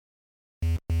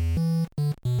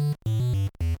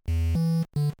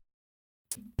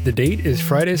The date is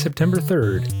Friday, September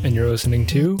 3rd, and you're listening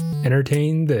to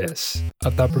Entertain This,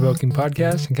 a thought-provoking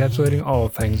podcast encapsulating all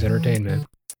things entertainment.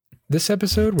 This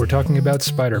episode, we're talking about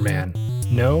Spider-Man.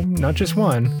 No, not just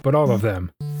one, but all of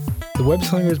them. The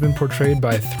web-slinger has been portrayed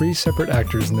by 3 separate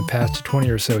actors in the past 20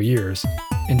 or so years,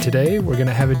 and today we're going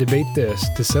to have a debate this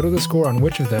to settle the score on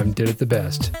which of them did it the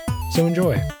best. So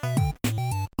enjoy.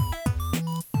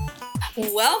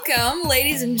 Welcome,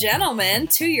 ladies and gentlemen,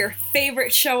 to your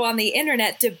favorite show on the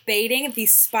internet, debating the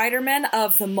Spider-Man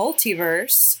of the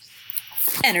multiverse.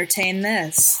 Entertain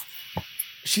This.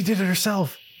 She did it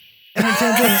herself.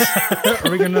 Entertain This.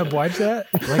 Are we going to oblige that?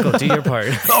 Michael, do your part.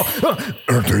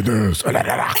 Entertain This.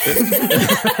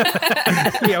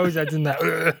 He always adds in that.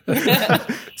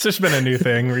 It's just been a new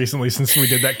thing recently since we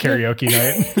did that karaoke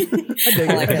night. I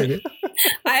dig it.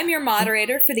 I'm your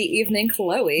moderator for the evening,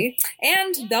 Chloe,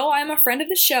 and though I'm a friend of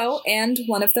the show and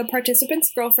one of the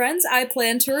participants' girlfriends, I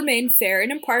plan to remain fair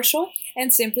and impartial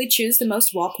and simply choose the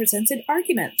most well-presented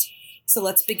argument. So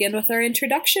let's begin with our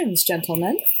introductions,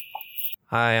 gentlemen.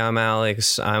 Hi, I'm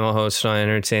Alex. I'm a host on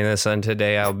Entertain This, and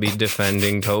today I'll be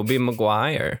defending Tobey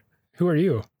Maguire. Who are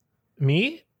you?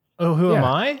 Me? Oh, who am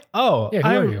I? Oh, Yeah, who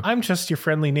are you? I'm just your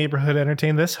friendly neighborhood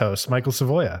Entertain This host, Michael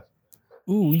Savoya.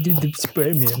 Ooh, we did the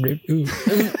Spider-Man. Right? Ooh.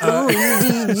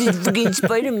 Fucking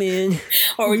Spider-Man.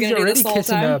 Are we going to do this the whole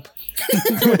kissing time? up.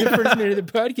 The first minute of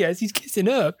the podcast, he's kissing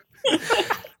up.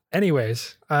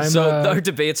 Anyways, Our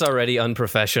debate's already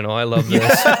unprofessional. I love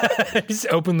this. just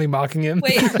openly mocking him.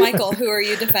 Wait, Michael, who are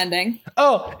you defending?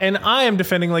 Oh, and I am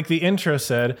defending, like the intro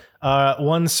said,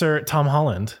 one Sir Tom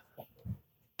Holland.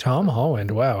 Tom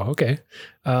Holland. Wow. Okay.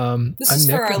 This I'm is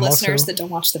Nick. for our I'm listeners also- that don't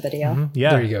watch the video. Mhm.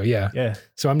 Yeah. There you go. Yeah. Yeah.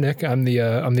 So I'm Nick. I'm the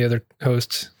other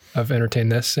host of Entertain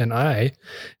This, and I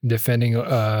am defending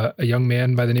a young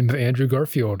man by the name of Andrew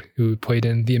Garfield, who played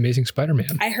in The Amazing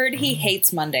Spider-Man. I heard he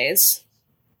hates Mondays.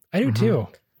 I do too.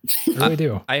 I really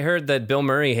do. I heard that Bill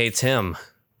Murray hates him.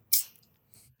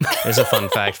 There's a fun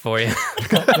fact for you.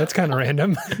 That's kind of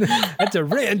random. That's a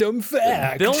random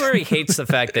fact. Bill Murray hates the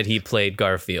fact that he played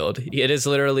Garfield. It is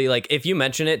literally like, if you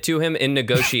mention it to him in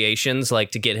negotiations,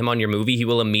 like to get him on your movie, he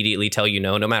will immediately tell you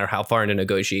no matter how far into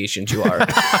negotiations you are.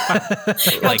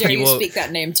 How dare you speak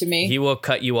that name to me? He will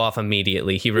cut you off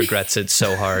immediately. He regrets it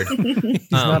so hard.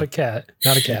 He's not a cat.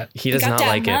 Not a cat. He does got not that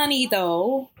like it. money,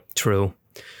 though. True.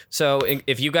 So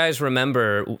if you guys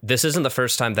remember, this isn't the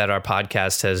first time that our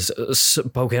podcast has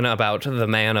spoken about the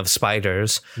Man of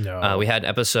Spiders. No. We had an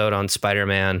episode on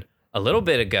Spider-Man a little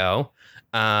bit ago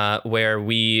where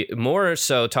we more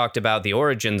so talked about the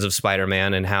origins of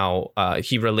Spider-Man and how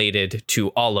he related to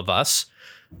all of us.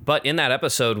 But in that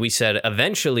episode, we said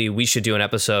eventually we should do an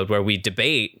episode where we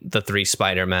debate the 3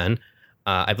 Spider-Men.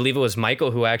 I believe it was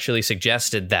Michael who actually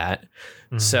suggested that.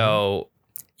 Mm-hmm. So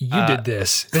You did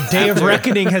this. The day of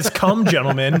reckoning has come,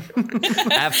 gentlemen.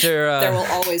 after There will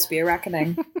always be a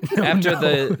reckoning. after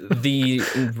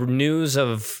the news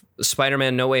of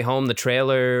Spider-Man No Way Home, the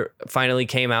trailer finally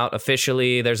came out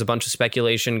officially. There's a bunch of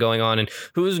speculation going on, and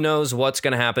who knows what's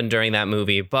going to happen during that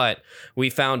movie. But we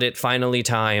found it finally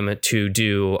time to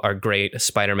do our great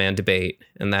Spider-Man debate,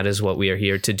 and that is what we are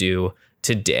here to do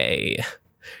today.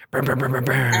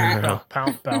 Pow,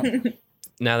 pow.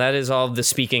 Now, that is all the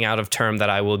speaking out of term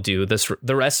that I will do.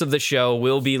 The rest of the show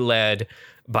will be led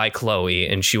by Chloe,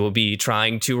 and she will be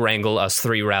trying to wrangle us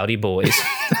 3 rowdy boys.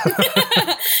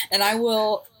 And I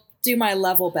will do my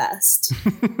level best.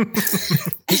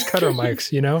 Just cut our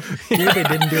mics, you know? Do what they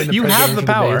didn't do in the You have the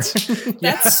presidential power. debates.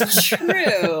 That's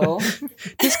true.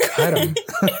 Just cut them.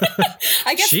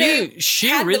 I guess She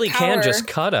had the really can power. just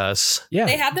cut us. Yeah.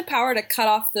 They had the power to cut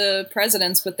off the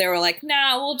presidents, but they were like,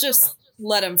 nah, we'll just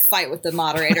let him fight with the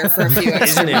moderator for a few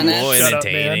extra Isn't it minutes. more Shut up,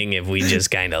 entertaining if we just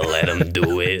kind of let them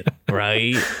do it,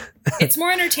 right? It's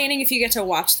more entertaining if you get to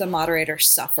watch the moderator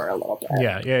suffer a little bit.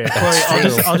 Yeah.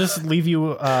 Chloe, I'll just leave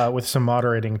you with some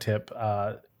moderating tip.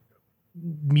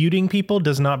 Muting people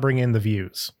does not bring in the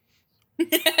views.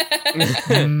 It's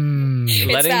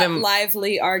letting that them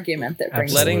lively argument that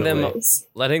brings letting the them views.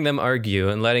 letting them argue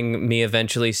and letting me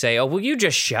eventually say, "Oh, will you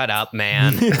just shut up,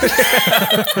 man?"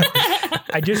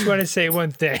 I just want to say one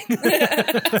thing.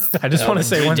 I just want to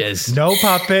say one. just- No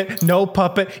puppet.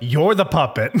 You're the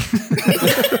puppet.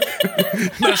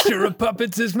 Master of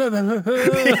Puppets is...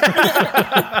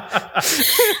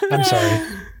 I'm sorry.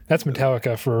 That's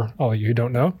Metallica for all of you who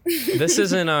don't know. This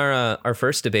isn't our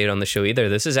first debate on the show either.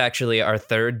 This is actually our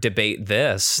 3rd debate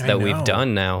that know. we've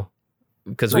done now.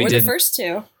 Because What we were did the first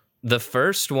 2? the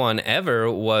first one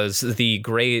ever was the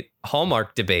great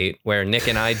Hallmark debate where Nick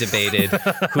and I debated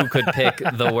who could pick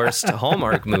the worst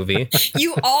Hallmark movie.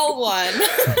 You all won.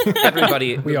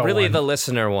 Everybody, We all really won. the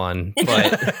listener won,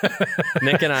 but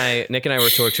Nick and I were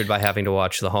tortured by having to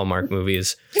watch the Hallmark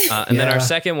movies. And then Yeah. our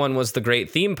second one was the great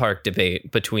theme park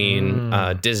debate between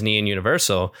Disney and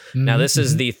Universal. Now this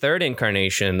is the third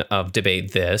incarnation of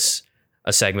Debate This,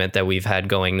 a segment that we've had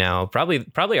going now,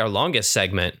 probably our longest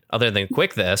segment other than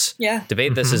Quick This. Yeah.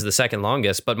 Debate This is the second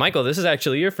longest, but Michael, this is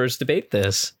actually your first Debate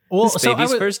This. Well, This so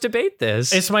baby's first Debate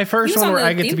This. It's my first He was one on where the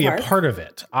I get to theme be park. a part of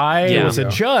it. I Yeah. was a Yeah.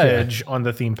 judge on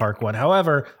the theme park one.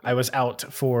 However, I was out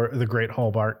for the Great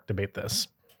Hallmark Debate This.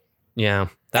 Yeah,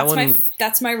 that one.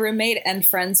 That's my roommate and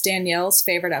friend's Danielle's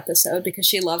favorite episode because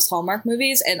she loves Hallmark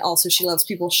movies and also she loves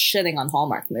people shitting on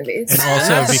Hallmark movies. And And also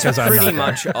that's because I'm pretty not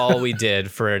much all we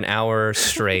did for an hour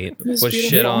straight was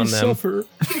shit on them, Suffer.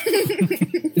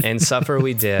 and suffer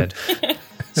we did.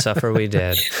 Suffer we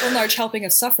did. One large helping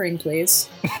of suffering, please.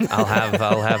 I'll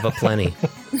have a plenty.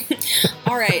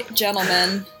 All right,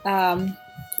 gentlemen,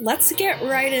 let's get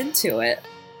right into it.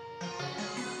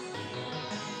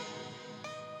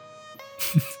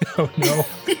 Oh no.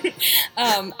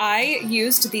 I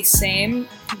used the same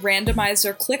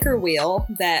randomizer clicker wheel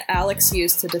that Alex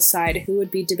used to decide who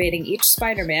would be debating each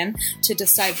Spider-Man to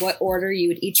decide what order you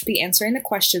would each be answering the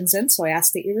questions in, so I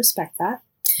ask that you respect that.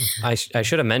 I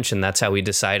should have mentioned that's how we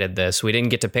decided this. We didn't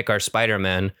get to pick our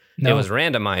Spider-Man. No. It was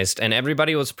randomized, and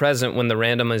everybody was present when the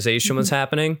randomization was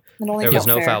happening. It only There was felt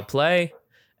no fair. foul play.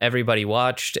 Everybody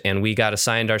watched, and we got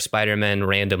assigned our Spider-Man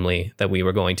randomly that we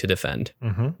were going to defend.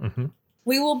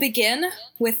 We will begin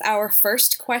with our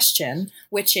first question,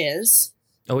 which is...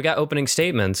 Oh, we got opening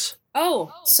statements.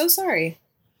 Oh, so sorry.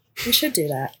 We should do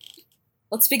that.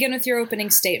 Let's begin with your opening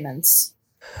statements.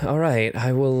 All right,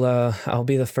 I will. I'll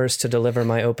be the first to deliver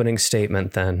my opening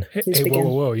statement then. Hey, Please whoa, begin.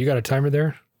 whoa! You got a timer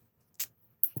there?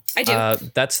 I do.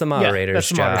 That's the Yeah, moderator's that's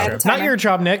the job. moderator. I have a timer. Not your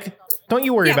job, Nick. Don't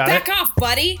you worry yeah, about back it. off,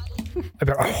 buddy. I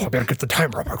better get the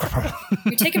timer up.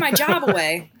 You're taking my job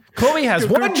away. Chloe has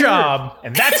one job,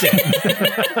 and that's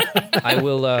it. I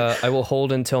will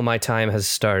hold until my time has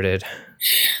started.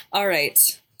 All right.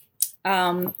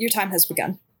 Your time has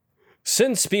begun.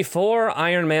 Since before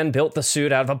Iron Man built the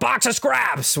suit out of a box of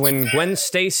scraps, when Gwen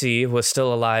Stacy was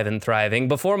still alive and thriving,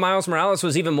 before Miles Morales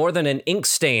was even more than an ink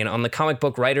stain on the comic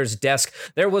book writer's desk,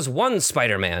 there was one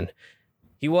Spider-Man.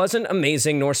 He wasn't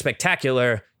amazing nor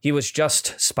spectacular. He was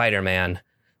just Spider-Man.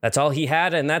 That's all he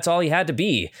had, and that's all he had to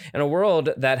be. In a world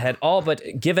that had all but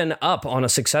given up on a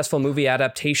successful movie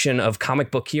adaptation of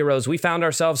comic book heroes, we found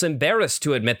ourselves embarrassed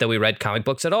to admit that we read comic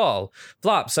books at all.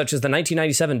 Flops such as the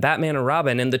 1997 Batman and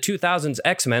Robin and the 2000s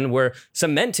X-Men were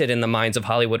cemented in the minds of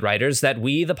Hollywood writers that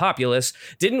we, the populace,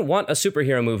 didn't want a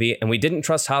superhero movie, and we didn't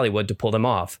trust Hollywood to pull them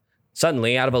off.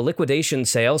 Suddenly, out of a liquidation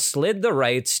sale, slid the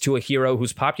rights to a hero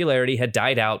whose popularity had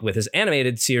died out with his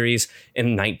animated series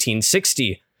in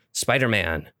 1960.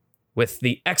 Spider-Man, with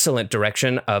the excellent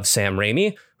direction of Sam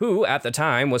Raimi, who at the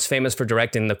time was famous for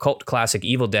directing the cult classic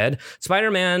Evil Dead.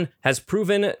 Spider-Man has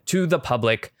proven to the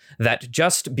public that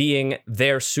just being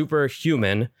their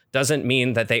superhuman doesn't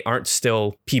mean that they aren't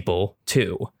still people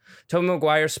too. Tobey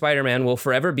Maguire's Spider-Man will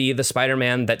forever be the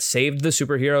Spider-Man that saved the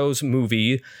superheroes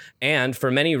movie, and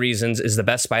for many reasons is the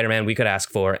best Spider-Man we could ask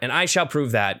for, and I shall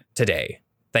prove that today.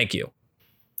 Thank you.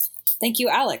 Thank you,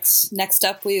 Alex. Next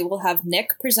up, we will have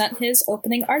Nick present his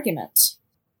opening argument.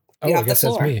 Oh, You I have the guess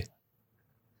that's floor. me.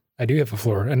 I do have a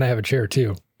floor, and I have a chair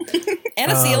too.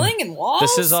 And a ceiling and walls?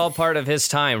 This is all part of his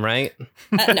time, right?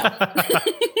 No.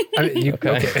 I mean,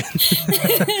 okay.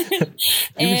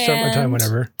 You can start my time And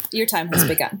whenever. Your time has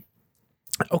begun.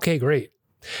 Okay, great.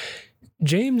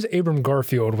 James Abram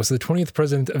Garfield was the 20th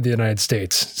president of the United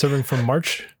States, serving from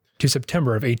March to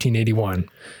September of 1881.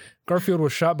 Garfield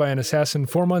was shot by an assassin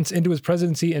 4 months into his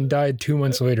presidency and died 2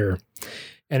 months later.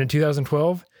 And in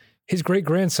 2012, his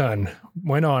great-grandson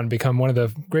went on to become one of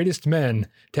the greatest men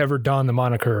to ever don the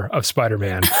moniker of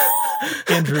Spider-Man,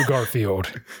 Andrew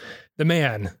Garfield. The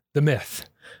man, the myth,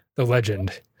 the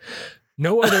legend.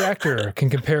 No other actor can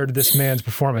compare to this man's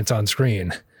performance on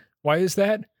screen. Why is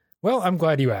that? Well, I'm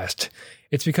glad you asked.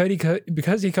 It's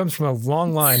because he comes from a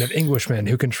long line of Englishmen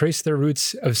who can trace their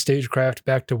roots of stagecraft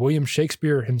back to William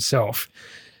Shakespeare himself.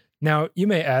 Now, you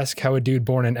may ask how a dude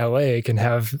born in LA can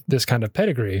have this kind of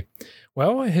pedigree.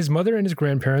 Well, his mother and his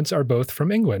grandparents are both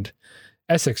from England.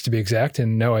 Essex, to be exact,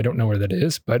 and no, I don't know where that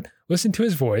is, but listen to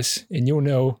his voice, and you'll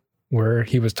know where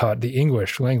he was taught the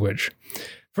English language.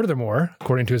 Furthermore,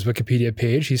 according to his Wikipedia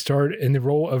page, he starred in the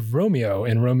role of Romeo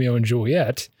in Romeo and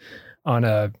Juliet on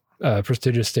a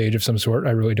prestigious stage of some sort.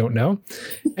 I really don't know.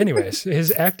 Anyways,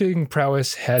 his acting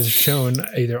prowess has shown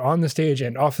either on the stage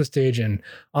and off the stage and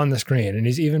on the screen. And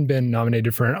he's even been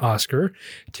nominated for an Oscar,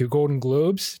 2 Golden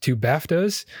Globes, 2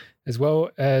 BAFTAs, as well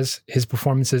as his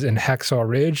performances in Hacksaw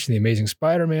Ridge, The Amazing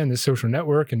Spider-Man, The Social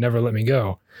Network, and Never Let Me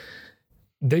Go.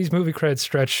 These movie credits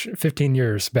stretch 15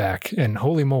 years back, and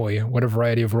holy moly, what a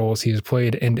variety of roles he has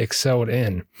played and excelled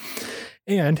in.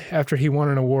 And after he won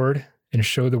an award and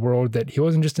showed the world that he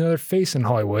wasn't just another face in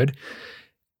Hollywood,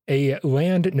 a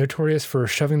land notorious for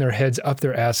shoving their heads up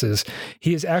their asses,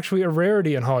 he is actually a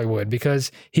rarity in Hollywood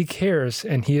because he cares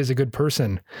and he is a good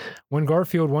person. When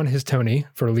Garfield won his Tony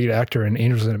for lead actor in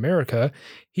Angels in America,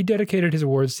 he dedicated his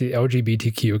awards to the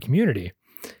LGBTQ community.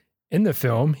 In the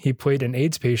film, he played an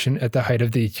AIDS patient at the height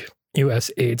of the U.S.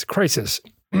 AIDS crisis.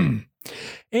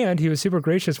 And he was super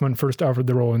gracious when first offered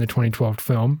the role in the 2012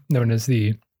 film, known as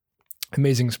The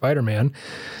Amazing Spider-Man.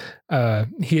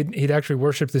 He'd actually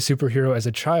worshipped the superhero as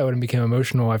a child and became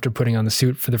emotional after putting on the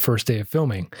suit for the first day of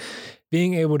filming.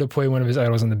 Being able to play one of his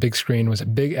idols on the big screen was a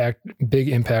big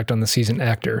impact on the seasoned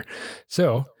actor.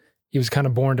 So he was kind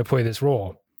of born to play this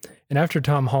role. And after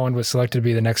Tom Holland was selected to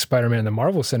be the next Spider-Man in the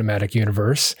Marvel Cinematic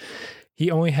Universe,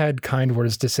 he only had kind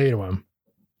words to say to him.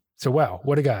 So wow,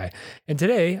 what a guy. And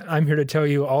today, I'm here to tell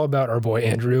you all about our boy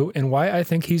Andrew and why I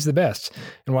think he's the best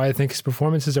and why I think his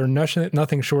performances are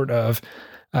nothing short of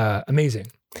amazing.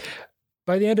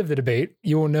 By the end of the debate,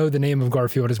 you will know the name of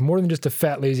Garfield is more than just a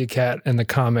fat, lazy cat in the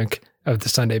comic of the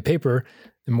Sunday paper,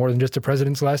 and more than just a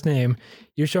president's last name.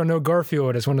 You shall know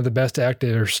Garfield as one of the best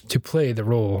actors to play the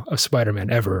role of Spider-Man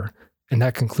ever. And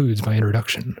that concludes my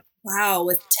introduction. Wow,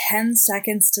 with 10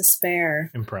 seconds to spare.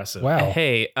 Impressive. Wow.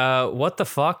 Hey, what the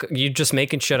fuck? You just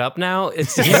making shit up now?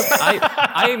 It's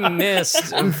I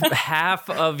missed half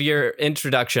of your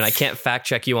introduction. I can't fact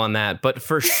check you on that, but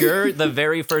for sure, the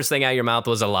very first thing out of your mouth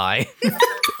was a lie.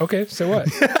 Okay, so what?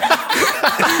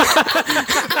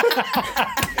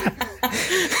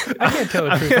 I can't tell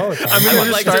the truth all the time. I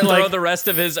would like to throw the rest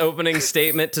of his opening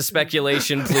statement to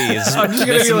speculation, please. I'm just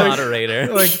Miss gonna Moderator.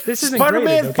 This isn't Spider-Man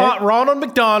graded, okay? fought Ronald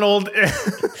McDonald.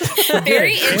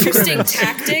 Very interesting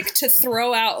tactic to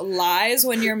throw out lies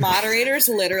when your moderator's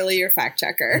literally your fact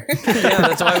checker. Yeah,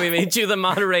 that's why we made you the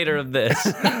moderator of this.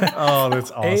 Oh,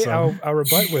 that's awesome. I'll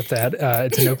rebut with that.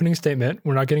 It's an opening statement.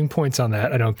 We're not getting points on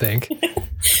that, I don't think.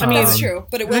 I mean, it's true,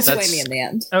 but it will sway me in the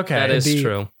end. Okay. That is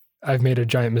true. I've made a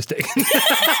giant mistake.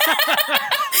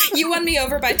 You won me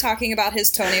over by talking about his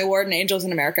Tony Award and Angels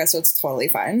in America, so it's totally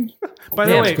fine. By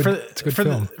the way, it's a good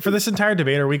film. for this entire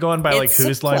debate, are we going by It's like a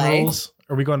whose line play. rules?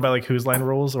 Are we going by like whose line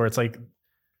rules, or it's like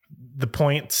the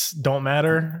points don't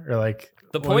matter, or like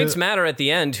The what points is- matter at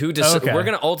the end. Okay. We're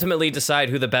going to ultimately decide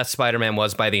who the best Spider-Man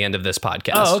was by the end of this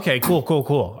podcast. Oh, okay, cool.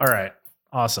 All right,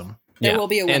 awesome. There Yeah. will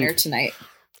be a winner And- tonight.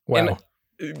 Wow.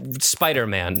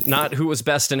 Spider-Man, not who was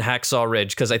best in Hacksaw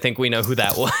Ridge, because I think we know who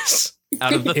that was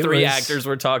out of the It three was- actors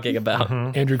we're talking about.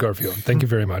 Andrew Garfield, thank you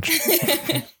very much.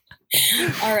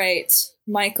 All right,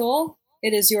 Michael,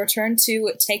 it is your turn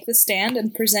to take the stand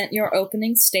and present your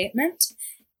opening statement,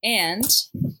 and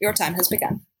your time has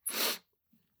begun.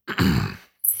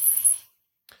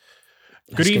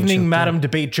 Good evening, Madam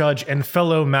Debate Judge and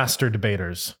fellow master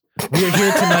debaters. We are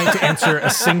here tonight to answer a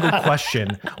single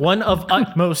question, one of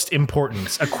utmost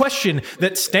importance, a question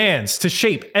that stands to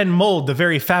shape and mold the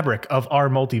very fabric of our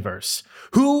multiverse.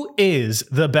 Who is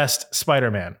the best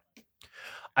Spider-Man?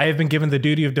 I have been given the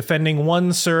duty of defending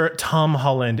one Sir Tom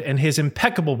Holland and his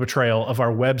impeccable portrayal of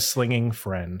our web-slinging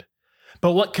friend.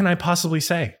 But what can I possibly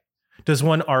say? Does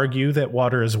one argue that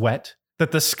water is wet?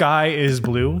 That the sky is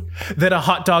blue? That a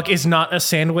hot dog is not a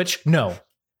sandwich? No.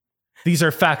 These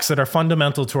are facts that are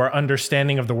fundamental to our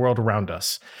understanding of the world around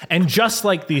us. And just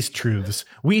like these truths,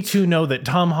 we too know that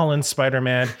Tom Holland's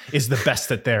Spider-Man is the best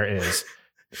that there is.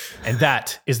 And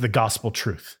that is the gospel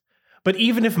truth. But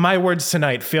even if my words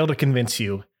tonight fail to convince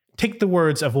you, take the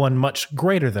words of one much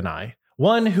greater than I,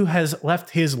 one who has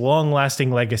left his long-lasting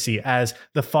legacy as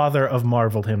the father of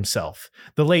Marvel himself,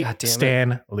 the late God damn it.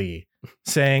 Stan Lee,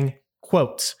 saying,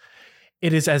 quote,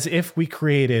 "It is as if we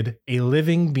created a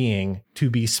living being to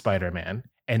be Spider-Man,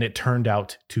 and it turned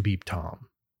out to be Tom."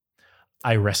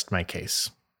 I rest my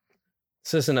case.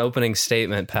 This is an opening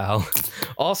statement, pal.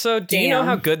 Also, do you know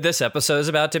how good this episode is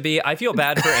about to be? I feel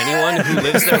bad for anyone who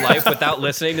lives their life without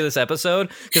listening to this episode,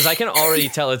 because I can already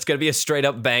tell it's going to be a straight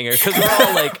up banger, because we're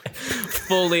all like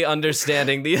fully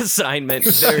understanding the assignment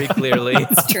very clearly.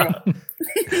 It's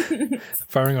true.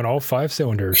 Firing on all 5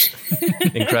 cylinders.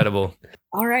 Incredible.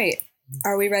 All right.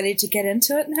 Are we ready to get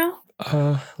into it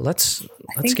now? Let's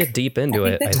think- get deep into I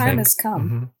it. think the I time think. has come.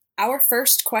 Mm-hmm. Our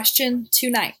first question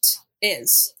tonight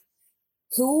is,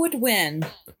 who would win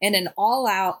in an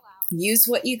all-out,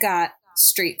 use-what-you-got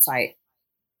street fight?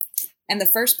 And the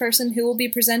first person who will be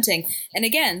presenting, and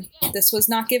again, this was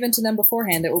not given to them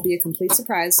beforehand, it will be a complete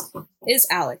surprise, is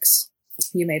Alex.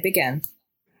 You may begin.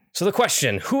 So the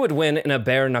question, who would win in a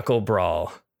bare-knuckle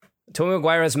brawl? Tobey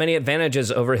Maguire has many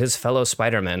advantages over his fellow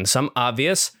Spider-Men, some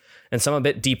obvious and some a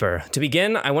bit deeper. To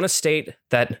begin, I want to state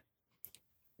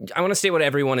what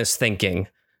everyone is thinking.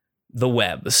 The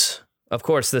webs. Of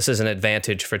course, this is an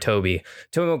advantage for Tobey.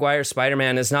 Tobey Maguire's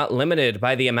Spider-Man is not limited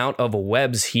by the amount of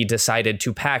webs he decided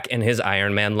to pack in his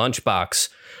Iron Man lunchbox.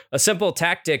 A simple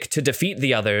tactic to defeat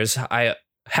the others, I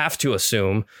have to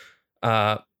assume,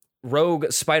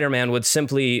 Rogue Spider-Man would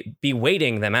simply be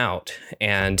waiting them out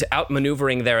and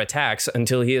outmaneuvering their attacks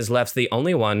until he is left the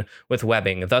only one with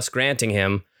webbing, thus granting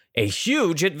him a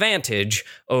huge advantage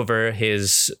over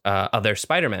his other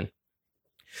Spider-Men.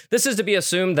 This is to be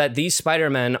assumed that these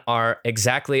Spider-Men are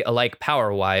exactly alike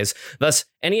power-wise, thus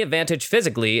any advantage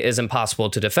physically is impossible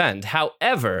to defend.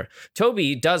 However,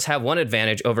 Tobey does have one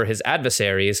advantage over his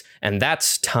adversaries, and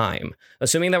that's time.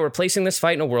 Assuming that we're placing this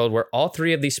fight in a world where all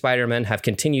three of these Spider-Men have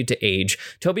continued to age,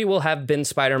 Tobey will have been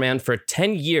Spider-Man for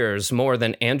 10 years more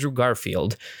than Andrew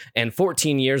Garfield, and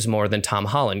 14 years more than Tom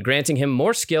Holland, granting him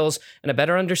more skills and a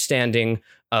better understanding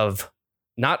of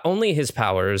not only his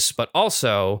powers, but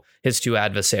also his two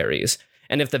adversaries.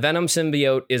 And if the Venom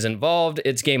symbiote is involved,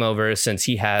 it's game over since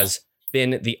he has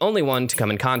been the only one to come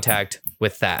in contact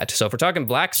with that. So if we're talking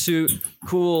black suit,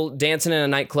 cool, dancing in a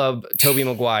nightclub, Tobey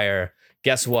Maguire,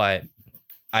 guess what?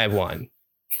 I won.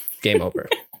 Game over.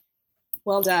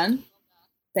 Well done.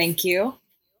 Thank you.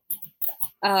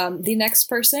 The next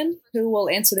person who will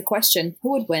answer the question,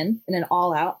 who would win in an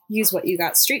all-out,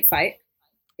 use-what-you-got street fight,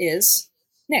 is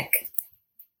Nick.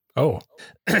 Oh,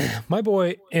 my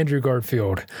boy, Andrew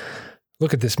Garfield.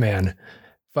 Look at this man.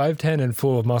 5'10" and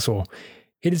full of muscle.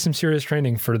 He did some serious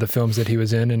training for the films that he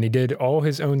was in, and he did all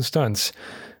his own stunts.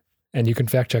 And you can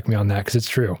fact check me on that because it's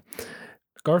true.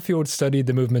 Garfield studied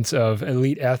the movements of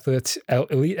elite athletes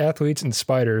and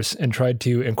spiders and tried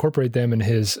to incorporate them in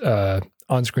his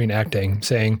on-screen acting,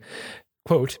 saying,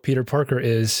 quote, Peter Parker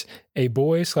is a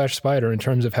boy/spider in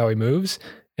terms of how he moves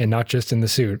and not just in the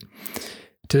suit.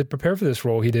 To prepare for this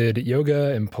role, he did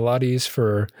yoga and Pilates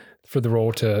for the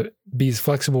role to be as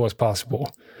flexible as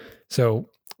possible. So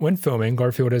when filming,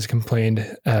 Garfield had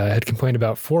complained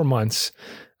about 4 months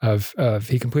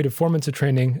he completed 4 months of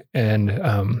training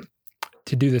and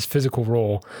to do this physical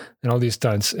role and all these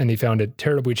stunts, and he found it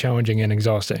terribly challenging and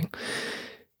exhausting.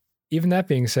 Even that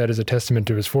being said is a testament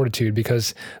to his fortitude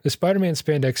because the Spider-Man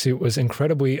spandex suit was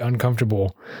incredibly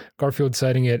uncomfortable. Garfield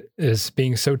citing it as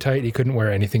being so tight he couldn't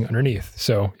wear anything underneath.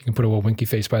 So you can put a little winky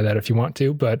face by that if you want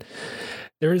to, but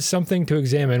there is something to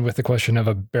examine with the question of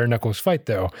a bare knuckles fight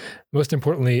though. Most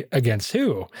importantly, against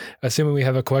who? Assuming we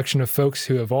have a collection of folks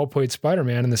who have all played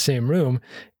Spider-Man in the same room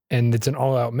and it's an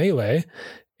all-out melee,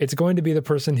 it's going to be the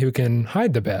person who can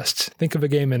hide the best. Think of a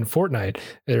game in Fortnite.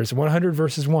 There's 100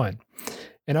 versus 1.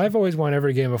 And I've always won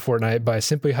every game of Fortnite by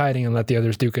simply hiding and let the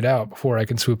others duke it out before I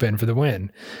can swoop in for the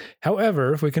win.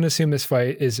 However, if we can assume this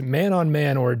fight is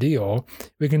man-on-man ordeal,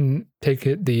 we can take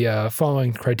the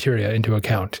following criteria into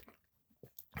account.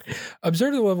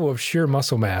 Observe the level of sheer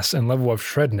muscle mass and level of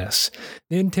shredness,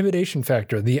 the intimidation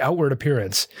factor, the outward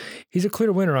appearance. He's a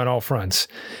clear winner on all fronts.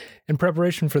 In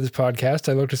preparation for this podcast,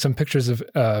 I looked at some pictures of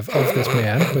this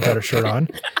man without a shirt on,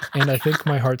 and I think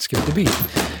my heart skipped a beat.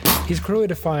 He's clearly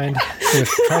defined with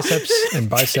triceps and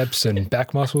biceps and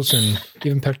back muscles and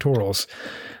even pectorals,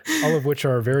 all of which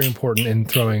are very important in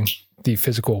throwing the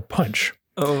physical punch.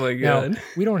 Oh my God. Now,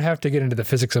 we don't have to get into the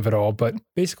physics of it all, but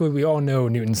basically we all know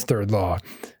Newton's third law.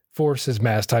 Force is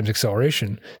mass times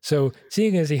acceleration. So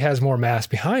seeing as he has more mass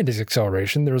behind his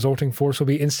acceleration, the resulting force will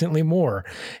be instantly more.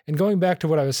 And going back to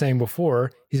what I was saying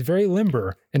before, he's very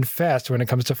limber and fast when it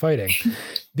comes to fighting.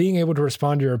 Being able to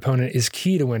respond to your opponent is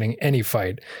key to winning any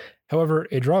fight. However,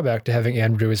 a drawback to having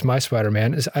Andrew as my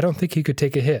Spider-Man is I don't think he could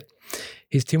take a hit.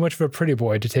 He's too much of a pretty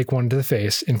boy to take one to the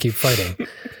face and keep fighting.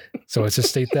 So let's just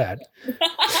state that.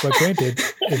 But granted,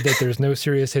 that there's no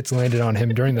serious hits landed on him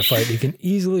during the fight, he can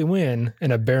easily win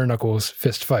in a bare knuckles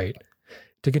fist fight.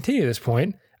 To continue this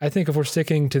point, I think if we're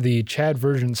sticking to the Chad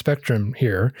version spectrum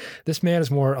here, this man is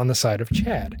more on the side of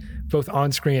Chad, both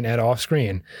on screen and off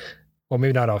screen. Well,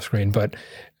 maybe not off screen, but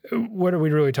what are we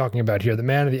really talking about here? The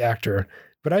man or the actor?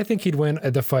 But I think he'd win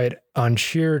the fight on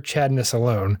sheer Chadness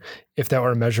alone, if that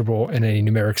were measurable in any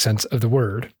numeric sense of the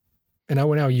word. And I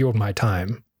will now yield my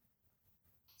time.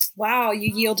 Wow,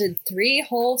 you yielded 3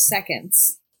 whole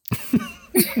seconds.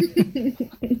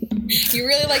 You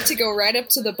really like to go right up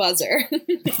to the buzzer.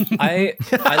 I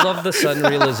love the sudden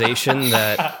realization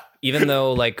that even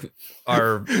though like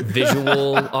our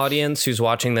visual audience who's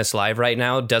watching this live right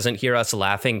now doesn't hear us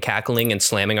laughing, cackling, and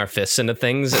slamming our fists into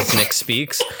things as Nick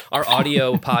speaks, our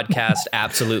audio podcast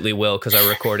absolutely will, because our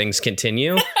recordings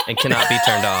continue and cannot be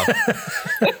turned off,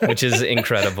 which is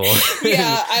incredible.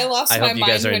 Yeah, I lost I my hope you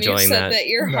mind guys are when you enjoying said that. that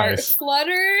your heart Nice.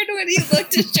 fluttered when he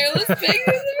looked at shirtless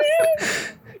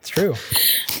pigs. It's true.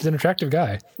 He's an attractive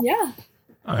guy. Yeah,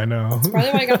 I know. probably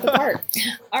why I got the part.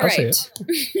 All I'll say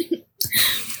right.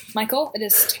 Michael, it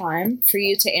is time for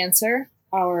you to answer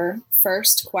our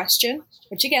first question,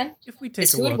 which again, If we take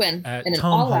is a who would look win at in an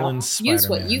Tom all-out, Holland's use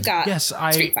what Spider-Man, you got yes,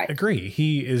 I street fight. agree.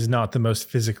 He is not the most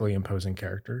physically imposing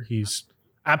character. He's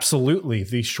absolutely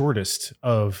the shortest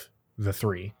of the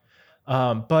three.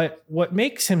 But what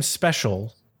makes him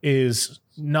special is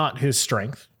not his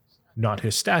strength, not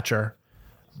his stature,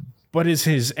 but is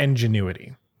his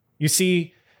ingenuity. You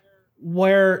see,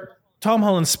 where Tom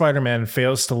Holland's Spider-Man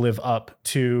fails to live up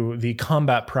to the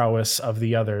combat prowess of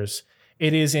the others,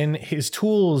 it is in his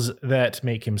tools that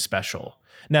make him special.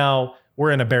 Now, we're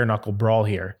in a bare knuckle brawl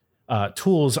here.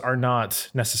 Tools are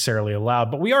not necessarily allowed,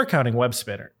 but we are counting web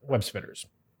spitters.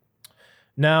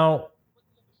 Now,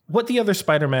 what the other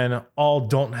Spider-Men all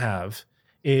don't have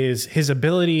is his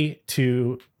ability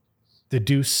to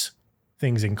deduce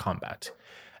things in combat.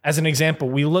 As an example,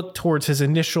 we look towards his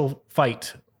initial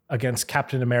fight against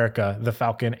Captain America, the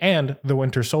Falcon, and the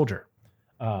Winter Soldier.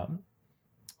 Tom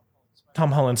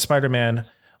Holland's Spider-Man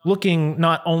looking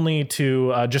not only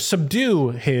to just subdue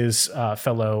his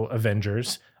fellow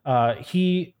Avengers,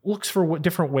 he looks for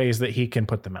different ways that he can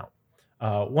put them out.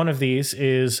 One of these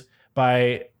is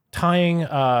by sticking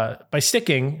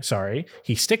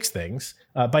things,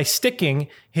 by sticking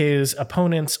his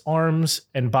opponent's arms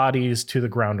and bodies to the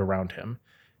ground around him.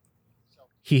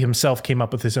 He himself came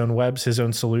up with his own webs, his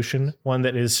own solution, one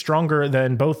that is stronger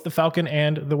than both the Falcon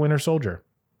and the Winter Soldier.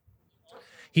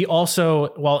 He also,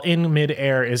 while in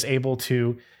midair, is able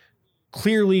to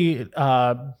clearly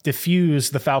diffuse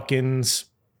the Falcon's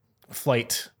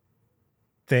flight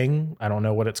thing. I don't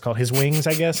know what it's called. His wings,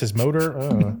 I guess, his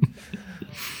motor.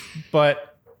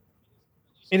 But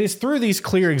it is through these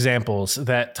clear examples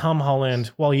that Tom Holland,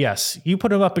 well, yes, you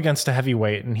put him up against a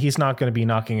heavyweight and he's not going to be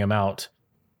knocking him out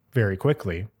very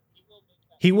quickly.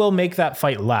 He will make that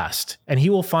fight last, and he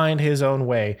will find his own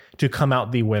way to come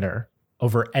out the winner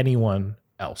over anyone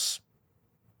else.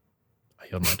 I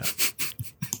yield my time.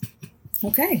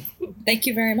 Okay, thank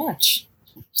you very much.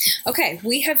 Okay,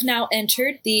 we have now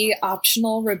entered the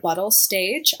optional rebuttal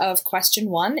stage of question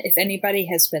 1. If anybody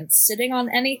has been sitting on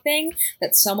anything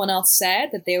that someone else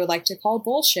said that they would like to call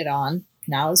bullshit on,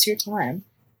 now is your time.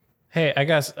 Hey, I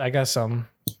got some.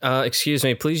 Excuse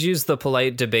me, please use the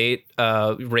polite debate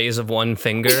raise of one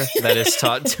finger that is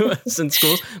taught to us in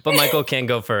schools, but Michael can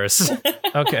go first.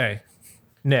 Okay.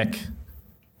 Nick,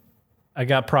 I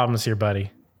got problems here,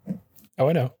 buddy. Oh,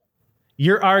 I know.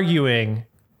 You're arguing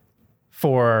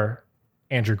for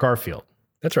Andrew Garfield,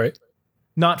 That's right.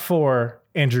 not for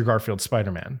Andrew Garfield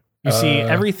Spider-Man. You see,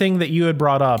 everything that you had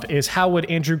brought up is how would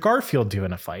Andrew Garfield do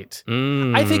in a fight?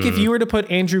 I think if you were to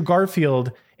put Andrew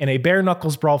Garfield in a bare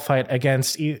knuckles brawl fight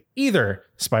against either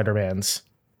Spider-Mans,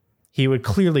 he would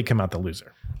clearly come out the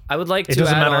loser. I would like to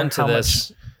add on to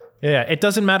this. Yeah, it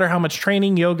doesn't matter how much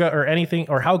training, yoga, or anything,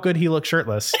 or how good he looks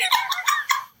shirtless.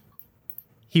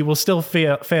 He will still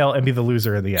fail and be the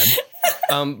loser in the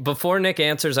end. Before Nick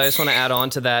answers, I just want to add on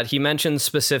to that. He mentioned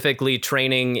specifically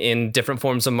training in different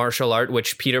forms of martial art,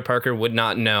 which Peter Parker would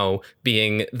not know,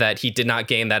 being that he did not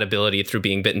gain that ability through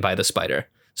being bitten by the spider.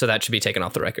 So that should be taken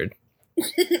off the record.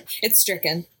 It's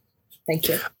stricken. Thank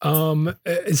you.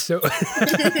 So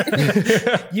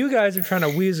you guys are trying to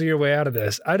weasel your way out of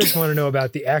this. I just want to know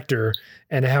about the actor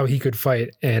and how he could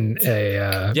fight in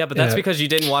a. Yeah, but that's because you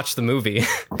didn't watch the movie.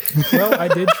 Well, I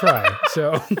did try.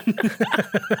 So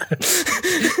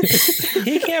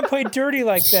he can't play dirty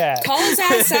like that. Call his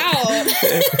ass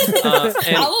out.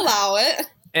 I'll allow it.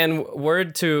 And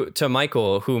word to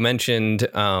Michael, who mentioned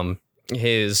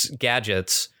his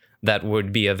gadgets that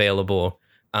would be available.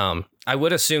 I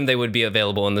would assume they would be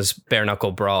available in this bare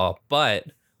knuckle brawl, but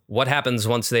what happens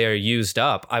once they are used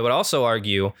up? I would also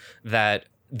argue that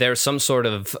there's some sort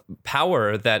of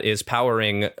power that is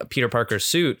powering Peter Parker's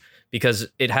suit, because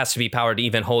it has to be powered to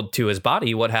even hold to his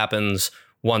body. What happens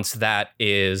once that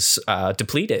is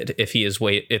depleted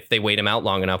if they wait him out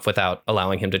long enough without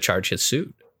allowing him to charge his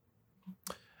suit?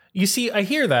 You see, I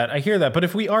hear that. But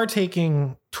if we are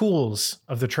taking tools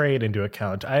of the trade into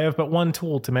account, I have but one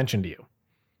tool to mention to you.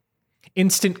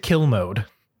 Instant kill mode.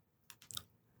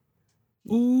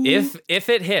 If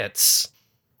it hits,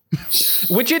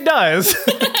 which it does.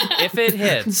 if it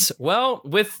hits, well,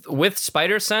 with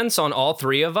spider sense on all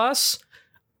three of us,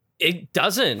 it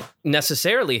doesn't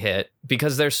necessarily hit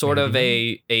because there's sort of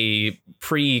a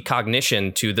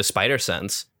precognition to the spider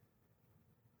sense.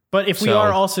 But if we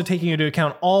are also taking into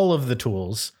account all of the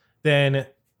tools, then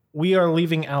we are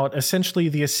leaving out essentially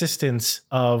the assistance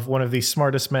of one of the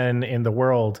smartest men in the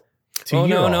world.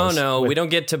 No. We don't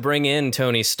get to bring in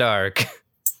Tony Stark.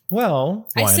 Well,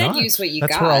 why I said not? use what you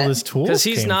That's got. where all his tools because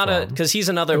he's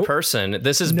another person.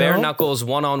 This is bare knuckles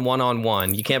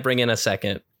one-on-one. You can't bring in a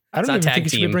second. I don't even think you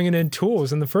should be bringing in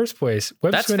tools in the first place.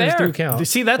 Web That's spinners fair. do count.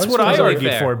 See, that's what I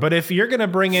argued for. But if you're going to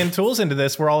bring in tools into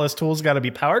this where all his tools got to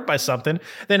be powered by something,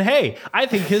 then hey, I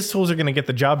think his tools are going to get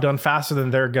the job done faster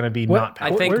than they're going to be not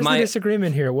powered. Where's the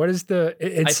disagreement here? What is the...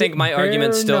 I think my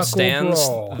argument still stands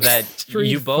that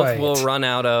you both will run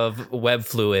out of web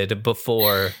fluid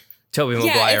before Tobey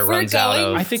Maguire runs out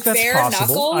of... I think that's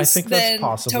possible. I think that's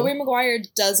possible. Tobey Maguire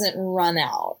doesn't run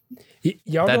out.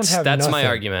 Y'all don't have That's nothing. my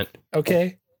argument.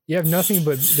 Okay? You have nothing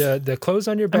but the clothes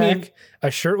on your back, a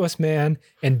shirtless man,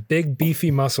 and big beefy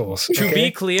muscles. To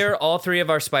be clear, all three of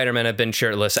our Spider-Men have been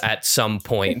shirtless at some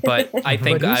point, but I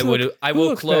think I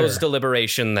will close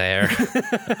deliberation there.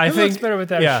 I think better with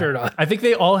that shirt on. I think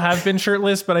they all have been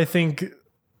shirtless, but I think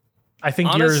honestly,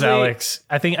 yours, Alex.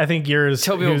 I think yours.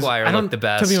 Tobey Maguire looked the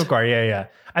best. Tobey Maguire, yeah.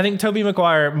 I think Tobey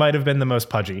Maguire might have been the most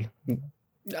pudgy.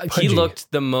 He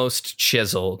looked the most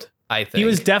chiseled. I think he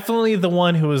was definitely the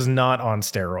one who was not on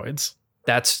steroids.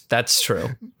 That's true.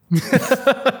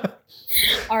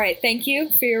 All right, thank you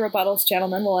for your rebuttals,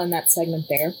 gentlemen. We'll end that segment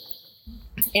there,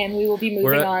 and we will be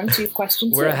moving on to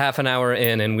question 2. We're a half an hour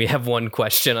in, and we have one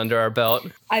question under our belt.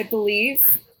 I believe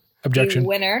the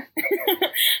winner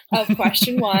of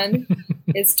question 1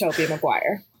 is Tobey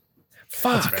Maguire.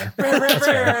 Fuck. That's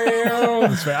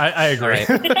fair. I agree.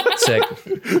 Right. Sick.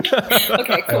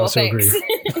 Okay, cool. Thanks.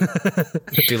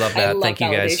 Do love that. Thank you,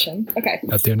 guys. Okay.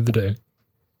 At the end of the day.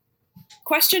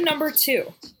 Question number 2.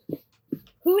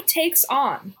 Who takes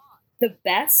on the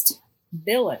best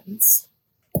villains?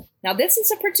 Now, this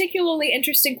is a particularly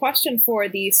interesting question for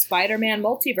the Spider-Man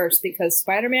multiverse because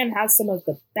Spider-Man has some of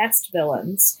the best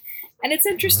villains. And it's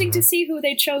interesting to see who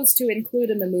they chose to include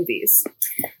in the movies.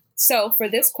 So for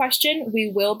this question, we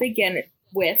will begin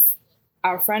with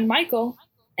our friend Michael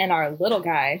and our little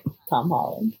guy, Tom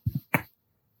Holland.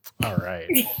 All right.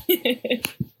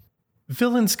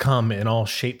 Villains come in all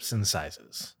shapes and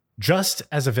sizes. Just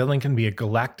as a villain can be a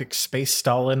galactic space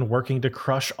Stalin working to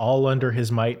crush all under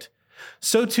his might,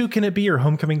 so too can it be your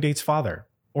homecoming date's father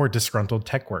or a disgruntled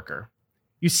tech worker.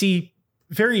 You see,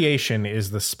 variation is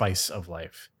the spice of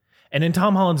life. And in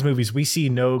Tom Holland's movies, we see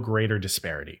no greater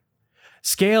disparity.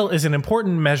 Scale is an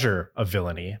important measure of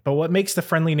villainy, but what makes the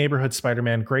friendly neighborhood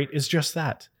Spider-Man great is just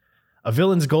that. A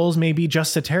villain's goals may be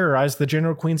just to terrorize the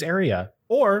General Queen's area,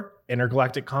 or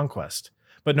intergalactic conquest.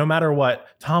 But no matter what,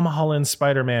 Tom Holland's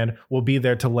Spider-Man will be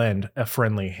there to lend a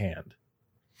friendly hand.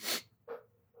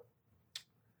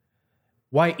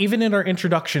 Why, even in our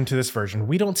introduction to this version,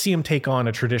 we don't see him take on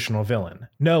a traditional villain.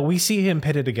 No, we see him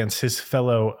pitted against his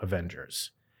fellow Avengers.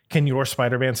 Can your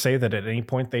Spider-Man say that at any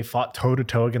point they fought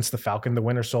toe-to-toe against the Falcon, the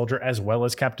Winter Soldier, as well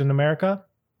as Captain America?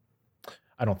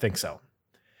 I don't think so.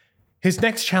 His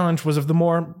next challenge was of the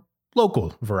more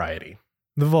local variety,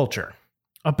 the Vulture.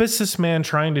 A businessman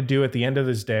trying to do at the end of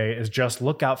his day is just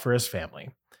look out for his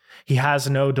family. He has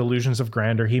no delusions of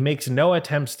grandeur. He makes no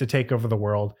attempts to take over the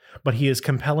world, but he is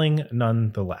compelling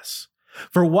nonetheless.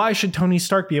 For why should Tony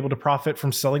Stark be able to profit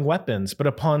from selling weapons, but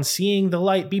upon seeing the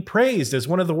light be praised as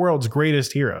one of the world's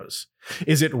greatest heroes?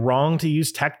 Is it wrong to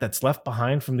use tech that's left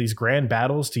behind from these grand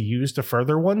battles to use to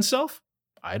further oneself?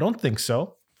 I don't think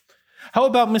so. How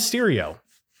about Mysterio,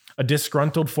 a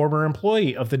disgruntled former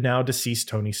employee of the now deceased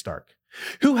Tony Stark?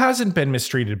 Who hasn't been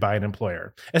mistreated by an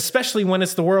employer, especially when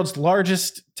it's the world's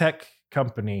largest tech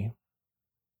company?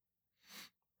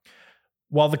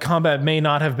 While the combat may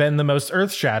not have been the most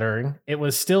earth-shattering, it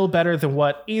was still better than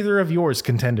what either of yours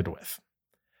contended with.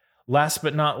 Last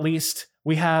but not least,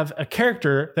 we have a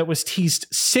character that was teased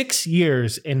 6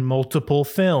 years in multiple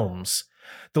films,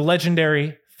 the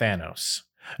legendary Thanos.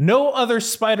 No other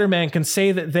Spider-Man can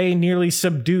say that they nearly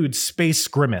subdued Space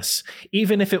Grimace,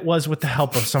 even if it was with the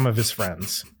help of some of his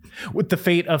friends. With the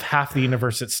fate of half the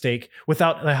universe at stake,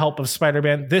 without the help of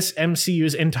Spider-Man, this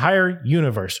MCU's entire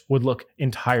universe would look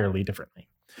entirely differently.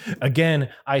 Again,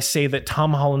 I say that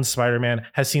Tom Holland's Spider-Man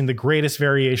has seen the greatest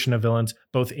variation of villains,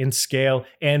 both in scale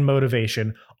and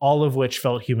motivation, all of which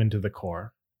felt human to the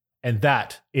core. And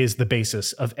that is the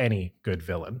basis of any good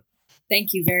villain.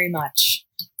 Thank you very much.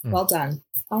 Well done.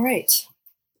 All right.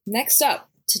 Next up,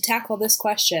 to tackle this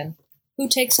question, who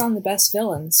takes on the best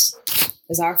villains?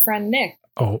 Is our friend Nick.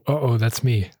 Oh, that's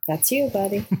me. That's you,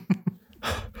 buddy.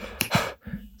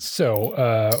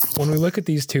 So, when we look at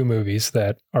these two movies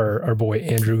that our boy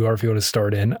Andrew Garfield has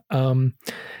starred in,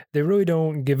 they really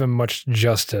don't give him much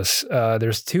justice.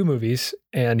 There's two movies,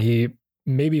 and he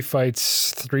maybe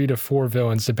fights 3 to 4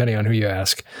 villains, depending on who you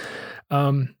ask.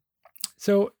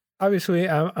 So obviously,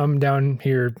 I'm down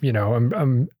here. You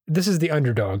know, this is the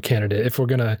underdog candidate if we're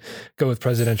gonna go with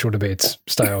presidential debates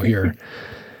style here.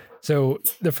 So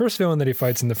the first villain that he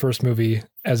fights in the first movie,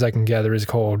 as I can gather, is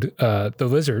called the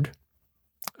Lizard.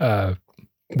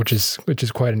 Which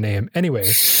is quite a name. Anyway,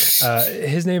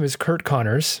 his name is Curt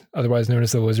Connors, otherwise known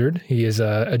as the Lizard. He is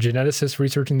a geneticist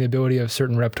researching the ability of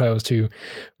certain reptiles to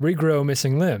regrow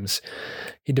missing limbs.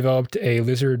 He developed a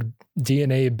lizard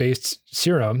DNA-based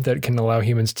serum that can allow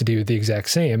humans to do the exact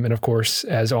same. And of course,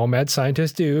 as all mad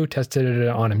scientists do, tested it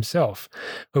on himself,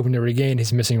 hoping to regain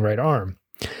his missing right arm.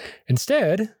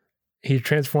 Instead, he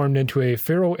transformed into a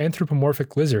feral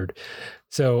anthropomorphic lizard.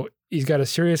 So he's got a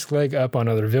serious leg up on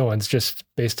other villains just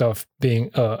based off being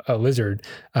a lizard,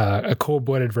 a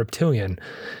cold-blooded reptilian.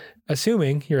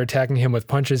 Assuming you're attacking him with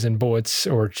punches and bullets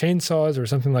or chainsaws or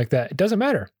something like that, it doesn't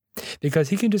matter because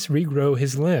he can just regrow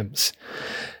his limbs.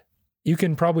 You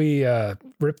can probably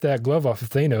rip that glove off of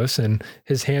Thanos and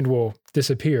his hand will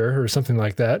disappear or something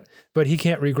like that, but he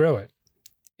can't regrow it.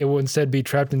 It will instead be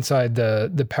trapped inside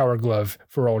the power glove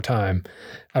for all time.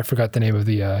 I forgot the name of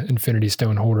the Infinity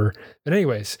Stone holder. But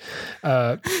anyways,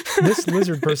 this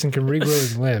lizard person can regrow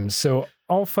his limbs. So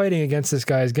all fighting against this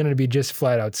guy is going to be just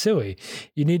flat out silly.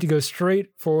 You need to go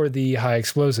straight for the high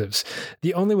explosives.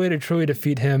 The only way to truly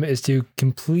defeat him is to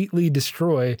completely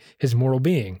destroy his mortal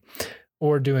being,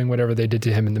 or doing whatever they did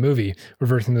to him in the movie,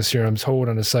 reversing the serum's hold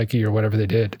on his psyche or whatever they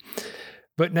did.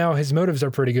 But now his motives are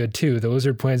pretty good too. The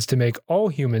lizard plans to make all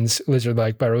humans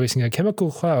lizard-like by releasing a chemical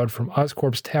cloud from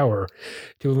Oscorp's tower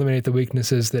to eliminate the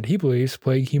weaknesses that he believes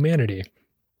plague humanity.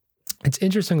 It's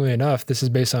interestingly enough, this is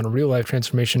based on a real-life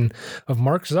transformation of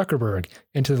Mark Zuckerberg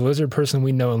into the lizard person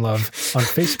we know and love on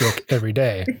Facebook every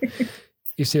day.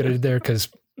 You see what I did there? Because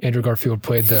Andrew Garfield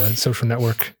played the Social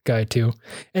Network guy too.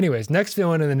 Anyways, next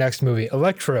villain in the next movie,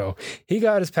 Electro. He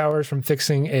got his powers from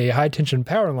fixing a high-tension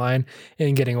power line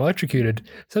and getting electrocuted,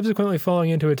 subsequently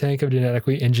falling into a tank of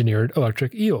genetically engineered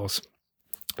electric eels,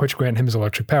 which grant him his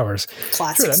electric powers.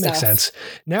 Classic Sure, that makes stuff. sense.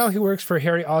 Now he works for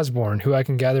Harry Osborn, who I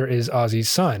can gather is Ozzy's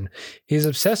son. He's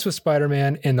obsessed with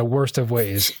Spider-Man in the worst of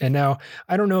ways. And now,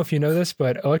 I don't know if you know this,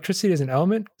 but electricity is an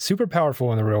element super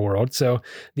powerful in the real world. So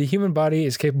the human body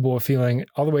is capable of feeling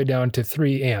all the way down to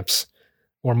 3 amps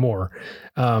or more.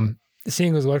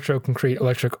 Seeing as Electro can create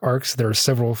electric arcs that are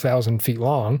several thousand feet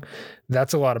long,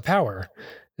 that's a lot of power.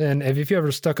 And if you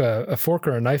ever stuck a fork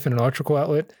or a knife in an electrical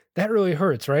outlet, that really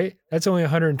hurts, right? That's only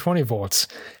 120 volts.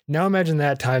 Now imagine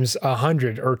that times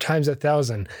 100 or times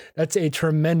 1,000. That's a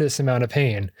tremendous amount of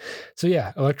pain. So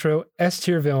yeah, Electro,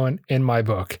 S-tier villain in my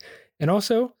book. And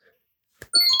also...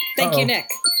 Thank you, Nick.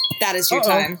 That is your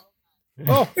time.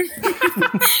 Oh,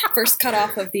 First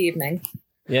cutoff of the evening.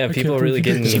 Yeah, people really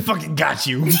getting She fucking got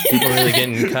you. people really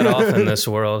getting cut off in this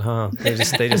world, huh? They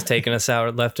just taking us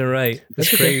out left and right.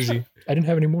 That's crazy. I didn't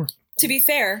have any more. To be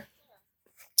fair,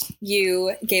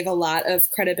 you gave a lot of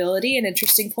credibility and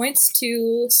interesting points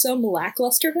to some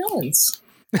lackluster villains.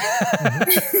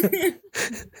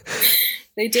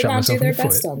 They did Shot not do myself in their the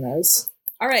best foot. on those.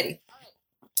 Alrighty.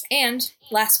 And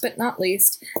last but not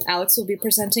least, Alex will be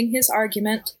presenting his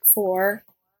argument for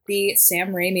the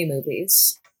Sam Raimi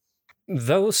movies.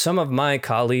 Though some of my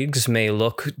colleagues may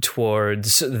look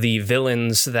towards the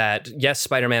villains that, yes,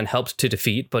 Spider-Man helped to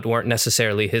defeat, but weren't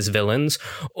necessarily his villains,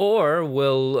 or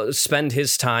will spend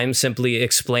his time simply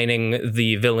explaining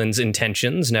the villain's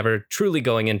intentions, never truly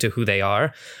going into who they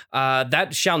are,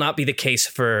 that shall not be the case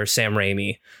for Sam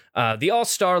Raimi. The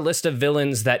all-star list of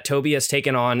villains that Tobey has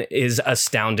taken on is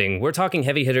astounding. We're talking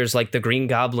heavy hitters like the Green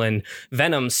Goblin,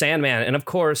 Venom, Sandman, and of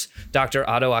course, Dr.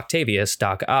 Otto Octavius,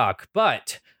 Doc Ock.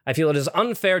 But I feel it is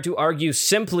unfair to argue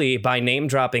simply by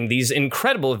name-dropping these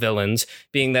incredible villains,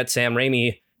 being that Sam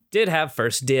Raimi did have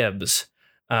first dibs.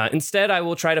 Instead, I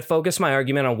will try to focus my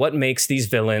argument on what makes these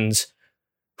villains,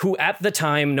 who at the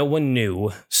time no one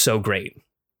knew, so great.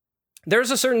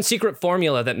 There's a certain secret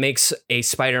formula that makes a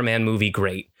Spider-Man movie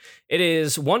great. It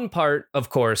is one part, of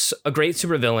course, a great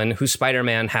supervillain who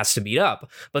Spider-Man has to beat up,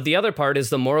 but the other part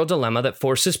is the moral dilemma that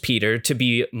forces Peter to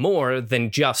be more than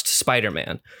just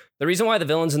Spider-Man. The reason why the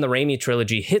villains in the Raimi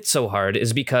trilogy hit so hard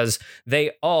is because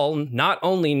they all not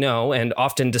only know and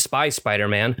often despise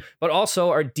Spider-Man, but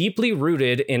also are deeply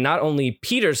rooted in not only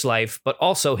Peter's life, but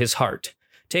also his heart.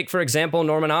 Take, for example,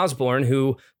 Norman Osborn,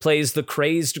 who plays the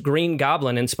crazed Green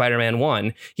Goblin in Spider-Man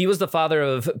 1. He was the father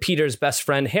of Peter's best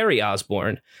friend, Harry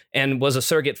Osborn, and was a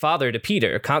surrogate father to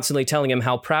Peter, constantly telling him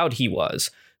how proud he was.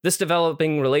 This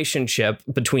developing relationship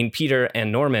between Peter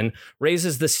and Norman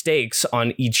raises the stakes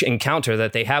on each encounter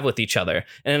that they have with each other.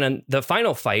 And in the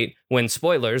final fight, when,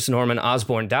 spoilers, Norman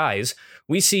Osborn dies,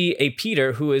 we see a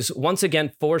Peter who is once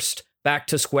again forced back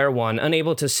to square one,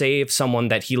 unable to save someone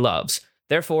that he loves.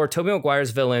 Therefore, Tobey Maguire's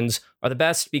villains are the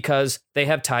best because they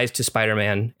have ties to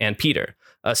Spider-Man and Peter.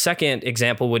 A second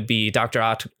example would be Dr.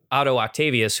 Otto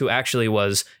Octavius, who actually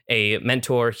was a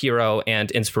mentor, hero, and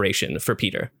inspiration for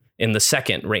Peter in the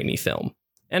second Raimi film.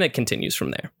 And it continues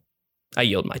from there. I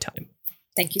yield my time.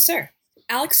 Thank you, sir.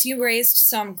 Alex, you raised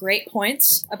some great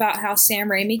points about how Sam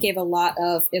Raimi gave a lot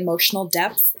of emotional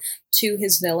depth to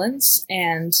his villains.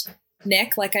 And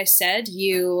Nick, like I said,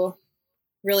 you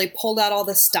really pulled out all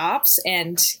the stops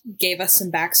and gave us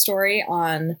some backstory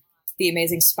on the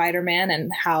Amazing Spider-Man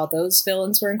and how those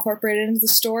villains were incorporated into the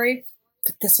story.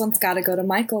 But this one's got to go to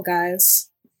Michael, guys.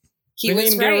 He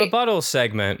was right. Get a rebuttal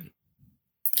segment.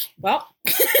 Well,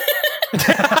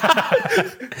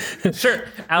 sure.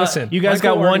 Listen, you guys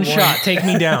Michael got one shot. Take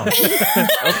me down.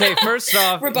 Okay, first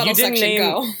off, rebuttal you didn't section, name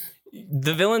go.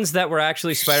 the villains that were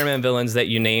actually Spider-Man villains that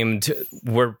you named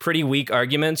were pretty weak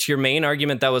arguments. Your main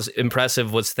argument that was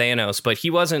impressive was Thanos, but he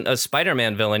wasn't a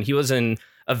Spider-Man villain. He was an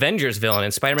Avengers villain,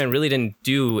 and Spider-Man really didn't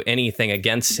do anything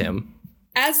against him.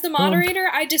 As the moderator,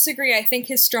 I disagree. I think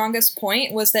his strongest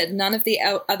point was that none of the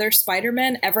other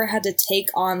Spider-Men ever had to take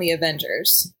on the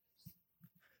Avengers.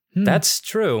 That's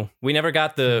true. We never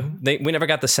got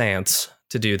the Sans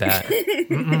to do that.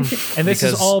 And this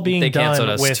is all being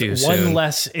done with one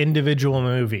less individual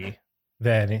movie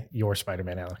than your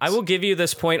Spider-Man, Alex. I will give you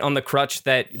this point on the crutch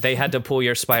that they had to pull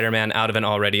your Spider-Man out of an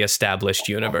already established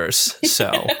universe.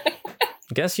 So,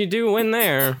 guess you do win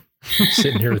there.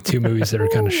 Sitting here with two movies that are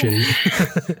kind of shitty.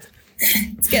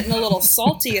 It's getting a little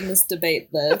salty in this debate,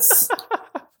 this.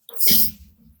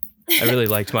 I really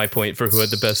liked my point for who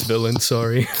had the best villain,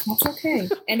 sorry. That's okay.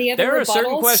 Any other There are rebuttals?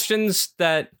 certain questions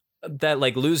that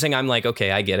like losing, I'm like,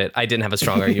 okay, I get it. I didn't have a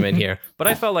strong argument here. But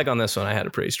I felt like on this one, I had a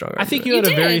pretty strong argument. I think you had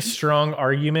a very strong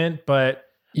argument, but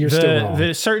you're still wrong.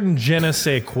 The certain je ne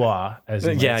sais quoi, as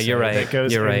you might say, you're right. that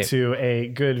goes into a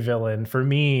good villain, for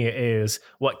me, is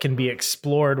what can be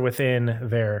explored within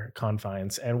their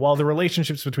confines. And while the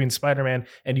relationships between Spider-Man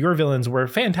and your villains were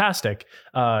fantastic,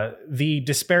 the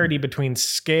disparity between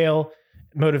scale,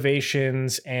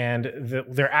 motivations, and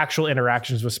their actual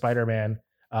interactions with Spider-Man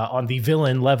on the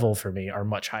villain level for me are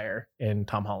much higher in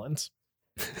Tom Holland's.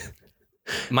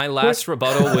 My last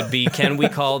rebuttal would be, can we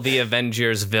call the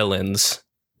Avengers villains?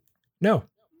 No.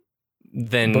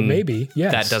 Then but maybe,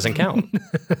 yes. That doesn't count.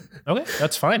 Okay,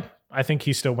 that's fine. I think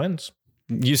he still wins.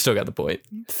 You still got the point.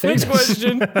 Thanks. Next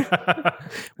question.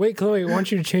 Wait, Chloe, I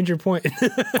want you to change your point.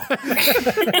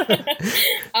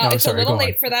 It's a little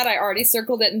late for that. I already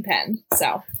circled it in pen,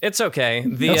 so. It's okay.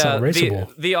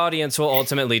 The audience will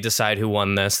ultimately decide who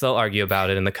won this. They'll argue about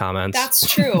it in the comments. That's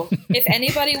true. If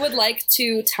anybody would like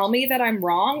to tell me that I'm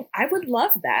wrong, I would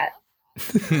love that.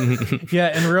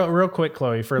 Yeah, and real quick,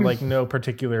 Chloe, for like no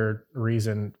particular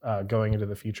reason going into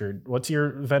the future, what's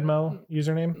your Venmo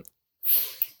username?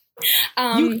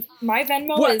 My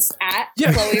Venmo is at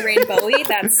Chloe Rainbowy.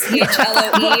 That's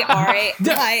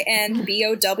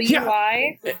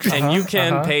CHLOERAINBOWY. And you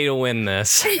can pay to win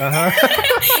this.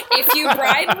 If you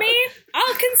bribe me,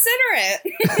 I'll consider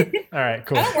it. All right,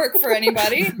 cool. I don't work for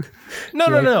anybody.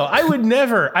 No. I would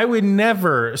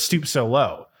never stoop so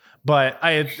low. But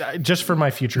I just for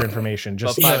my future information,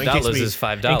 just $5 is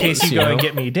 $5. In case you go and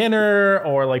get me dinner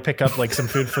or like pick up like some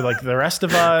food for like the rest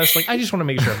of us. Like I just want to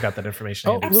make sure I've got that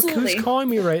information. Oh, look who's calling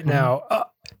me right now.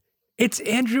 It's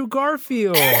Andrew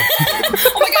Garfield.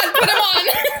 Oh my God, put him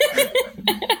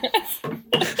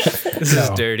on. This is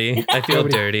dirty. I feel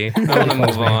dirty. I want to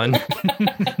move on.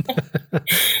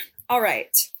 All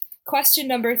right. Question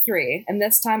number 3. And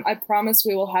this time I promise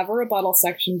we will have a rebuttal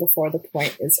section before the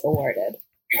point is awarded.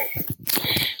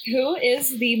 Who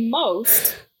is the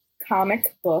most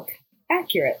comic book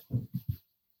accurate?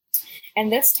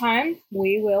 And this time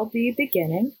we will be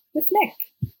beginning with Nick.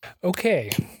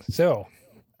 Okay, so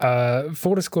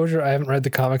full disclosure, I haven't read the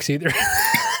comics either.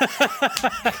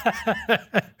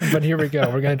 But here we go.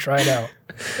 We're going to try it out.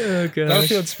 Oh, gosh.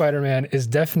 Garfield Spider-Man is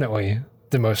definitely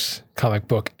the most comic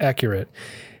book accurate.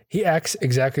 He acts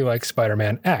exactly like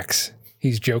Spider-Man acts.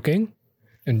 He's joking.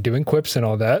 and doing quips and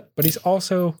all that, but he's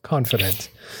also confident.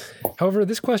 However,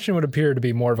 this question would appear to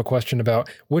be more of a question about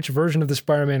which version of the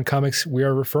Spider-Man comics we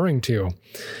are referring to.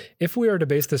 If we are to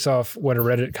base this off what a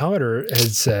Reddit commenter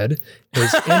has said,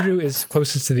 is Andrew is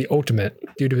closest to the Ultimate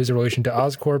due to his relation to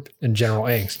Oscorp and General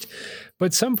Angst.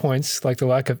 But some points, like the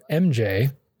lack of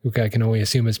MJ, who I can only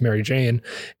assume is Mary Jane,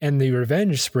 and the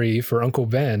revenge spree for Uncle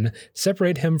Ben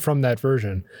separate him from that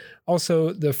version.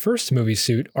 Also, the first movie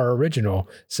suit are original,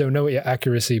 so no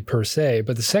accuracy per se,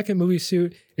 but the second movie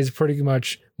suit is pretty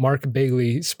much Mark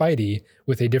Bagley Spidey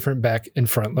with a different back and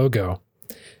front logo.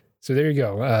 So there you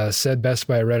go. Said best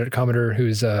by a Reddit commenter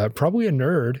who's probably a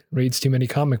nerd, reads too many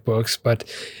comic books. But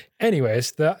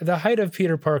anyways, the height of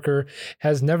Peter Parker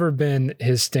has never been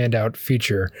his standout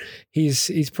feature.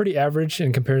 He's pretty average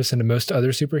in comparison to most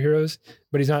other superheroes,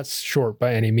 but he's not short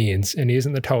by any means. And he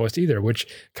isn't the tallest either, which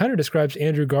kind of describes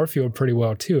Andrew Garfield pretty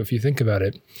well too, if you think about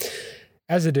it.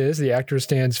 As it is, the actor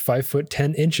stands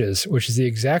 5'10", which is the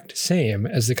exact same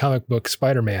as the comic book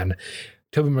Spider-Man.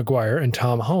 Tobey Maguire and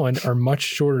Tom Holland are much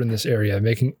shorter in this area,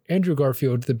 making Andrew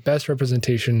Garfield the best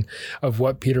representation of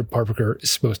what Peter Parker is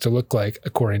supposed to look like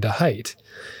according to height.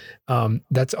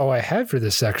 That's all I had for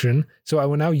this section, so I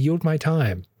will now yield my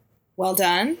time. Well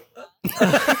done.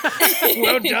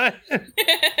 Well done.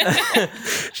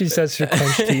 She says through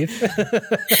clenched teeth.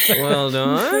 Well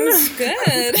done. That was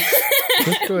good.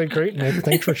 That's really great, Nick.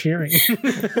 Thanks for sharing.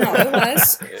 No, it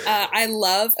was. I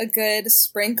love a good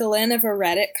sprinkle in of a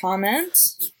Reddit comment.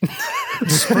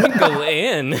 Sprinkle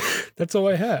in. That's all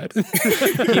I had.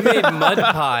 He made mud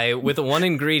pie with one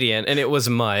ingredient, and it was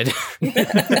mud.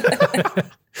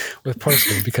 With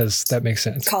parsley, because that makes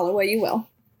sense. Call it what you will.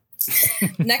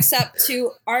 Next up,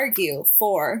 to argue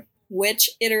for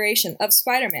which iteration of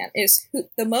Spider-Man is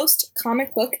the most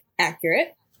comic book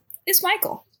accurate is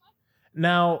Michael.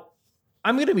 Now,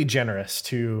 I'm going to be generous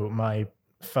to my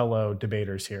fellow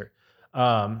debaters here.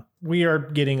 We are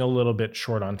getting a little bit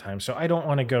short on time, so I don't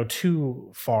want to go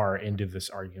too far into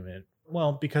this argument.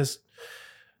 Well, because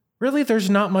really there's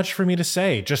not much for me to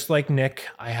say. Just like Nick,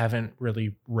 I haven't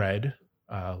really read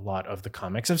a lot of the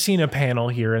comics. I've seen a panel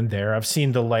here and there. I've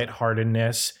seen the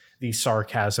lightheartedness, the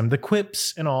sarcasm, the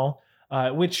quips and all,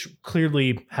 which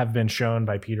clearly have been shown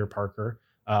by Peter Parker,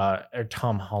 or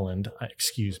Tom Holland,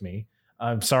 excuse me.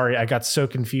 I'm sorry, I got so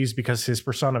confused because his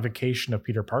personification of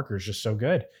Peter Parker is just so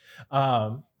good.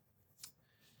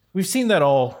 We've seen that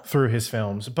all through his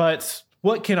films, but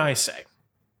what can I say?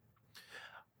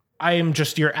 I am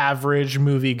just your average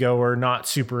moviegoer, not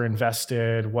super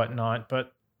invested, whatnot,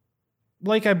 but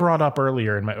like I brought up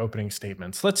earlier in my opening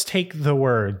statements, let's take the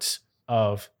words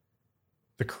of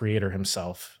the creator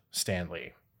himself, Stan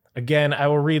Lee. Again, I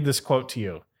will read this quote to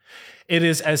you. It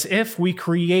is as if we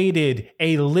created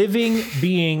a living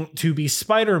being to be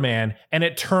Spider-Man, and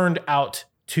it turned out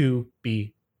to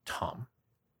be Tom.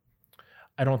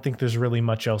 I don't think there's really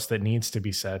much else that needs to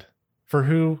be said. For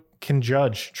who can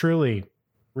judge? Truly,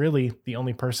 really, the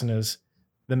only person is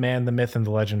the man, the myth, and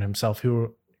the legend himself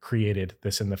who created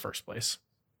this in the first place.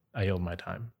 I yield my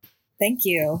time. Thank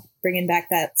you. Bringing back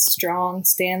that strong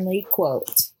Stan Lee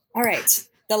quote. All right.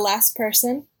 The last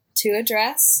person to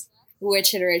address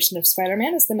which iteration of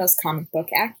Spider-Man is the most comic book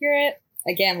accurate,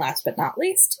 again, last but not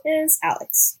least, is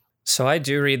Alex. So I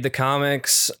do read the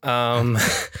comics.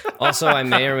 Also, I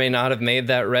may or may not have made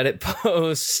that Reddit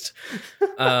post.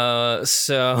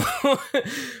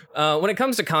 When it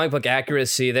comes to comic book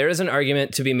accuracy, there is an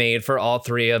argument to be made for all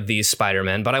three of these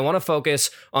Spider-Men, but I want to focus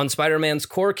on Spider-Man's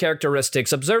core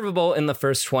characteristics observable in the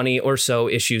first 20 or so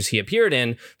issues he appeared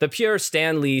in, the pure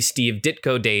Stan Lee, Steve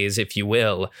Ditko days, if you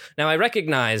will. Now, I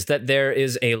recognize that there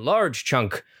is a large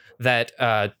chunk that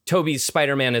Tobey's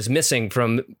Spider-Man is missing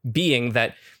from being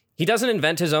that he doesn't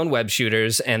invent his own web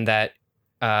shooters, and that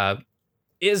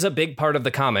is a big part of the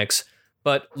comics.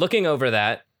 But looking over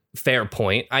that, fair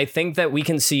point, I think that we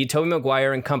can see Tobey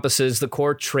Maguire encompasses the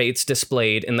core traits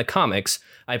displayed in the comics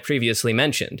I previously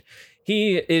mentioned.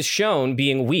 He is shown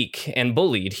being weak and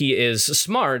bullied. He is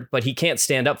smart, but he can't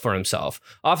stand up for himself.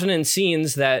 Often in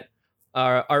scenes that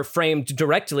are framed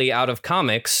directly out of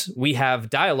comics, we have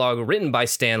dialogue written by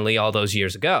Stan Lee all those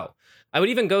years ago. I would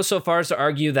even go so far as to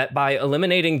argue that by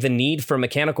eliminating the need for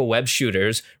mechanical web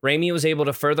shooters, Raimi was able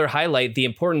to further highlight the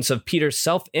importance of Peter's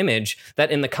self-image that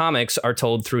in the comics are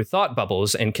told through thought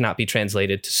bubbles and cannot be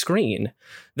translated to screen.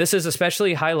 This is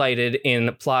especially highlighted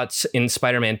in plots in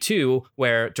Spider-Man 2,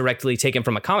 where, directly taken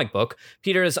from a comic book,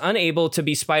 Peter is unable to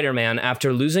be Spider-Man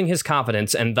after losing his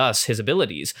confidence and thus his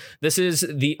abilities. This is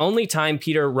the only time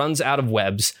Peter runs out of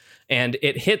webs, and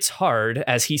it hits hard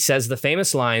as he says the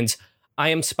famous lines, "I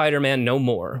am Spider-Man no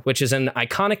more," which is an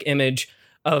iconic image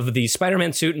of the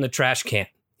Spider-Man suit in the trash can.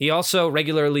 He also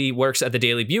regularly works at the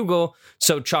Daily Bugle,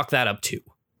 so chalk that up too.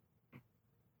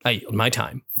 I yield my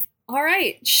time. All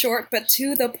right, short but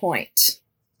to the point.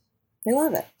 We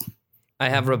love it. I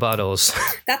have rebuttals.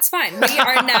 That's fine. We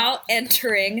are now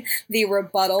entering the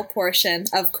rebuttal portion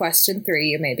of question 3.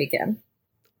 You may begin.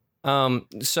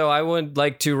 So I would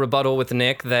like to rebuttal with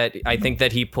Nick that I think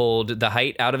that he pulled the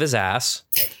height out of his ass.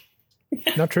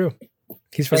 Not true.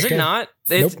 He's Is it 5'10". not?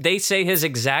 Nope. They say his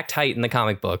exact height in the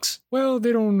comic books. Well,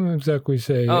 they don't exactly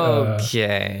say.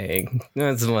 Okay,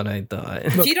 that's what I thought.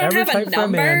 If you don't have a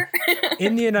number,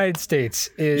 in the United States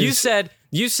is.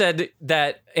 You said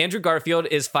that Andrew Garfield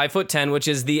is 5'10", which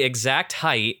is the exact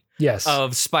height Yes.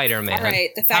 of Spider-Man. all right,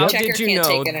 the How fact checker did you can't know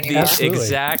take it the anymore. Absolutely.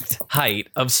 exact height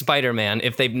of Spider-Man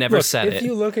if they've never Look, said if it?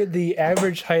 you look at the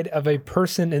average height of a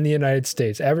person in the United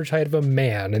States, average height of a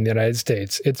man in the United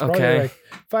States, it's probably Okay. like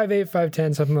 5'8",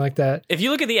 5'10", something like that. If you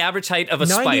look at the average height of a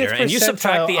 90th spider and you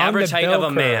subtract the percentile on average the height bell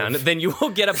of a man, curve. then you will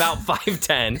get about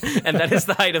 5'10", and that is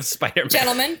the height of Spider-Man.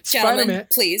 Gentlemen, Spider-Man.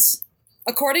 please.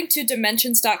 According to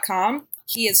Dimensions.com,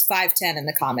 he is 5'10" in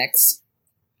the comics.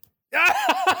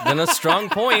 Then a strong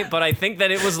point, but I think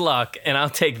that it was luck, and I'll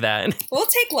take that. We'll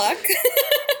take luck.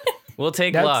 We'll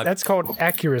take luck. That's called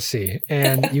accuracy,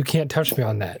 and you can't touch me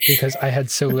on that because I had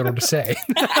so little to say.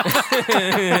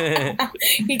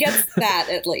 He gets that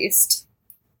at least.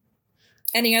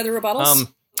 Any other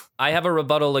rebuttals? I have a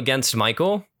rebuttal against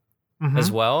Michael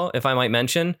as well, if I might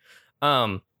mention.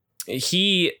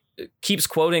 He keeps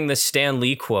quoting the Stan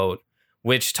Lee quote,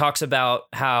 which talks about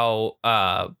how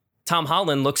Tom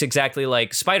Holland looks exactly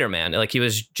like Spider-Man, like he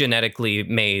was genetically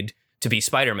made to be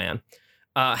Spider-Man.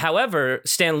 However,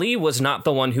 Stan Lee was not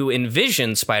the one who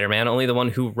envisioned Spider-Man, only the one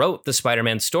who wrote the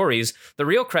Spider-Man stories. The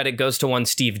real credit goes to one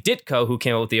Steve Ditko, who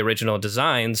came up with the original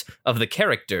designs of the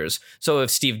characters. So if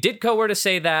Steve Ditko were to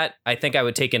say that, I think I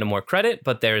would take into more credit,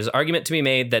 but there's argument to be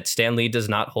made that Stan Lee does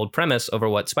not hold premise over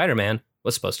what Spider-Man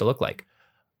was supposed to look like.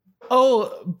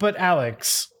 Oh, but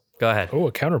Alex, Go ahead. Oh,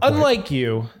 a counterpoint. unlike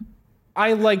you,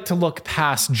 I like to look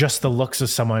past just the looks of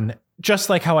someone, just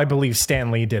like how I believe Stan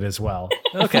Lee did as well.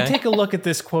 If we take a look at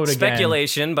this quote again,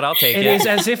 Speculation, but I'll take it it. is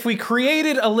as if we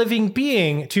created a living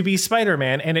being to be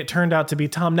Spider-Man, and it turned out to be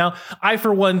Tom. Now, I,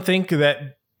 for one, think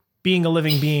that being a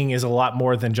living being is a lot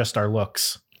more than just our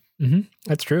looks.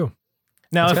 That's true.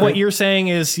 Now, That's if right. what you're saying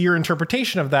is your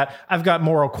interpretation of that, I've got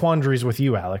moral quandaries with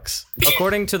you, Alex.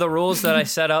 According to the rules that I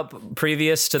set up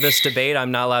previous to this debate,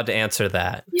 I'm not allowed to answer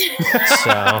that.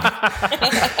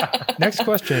 So Next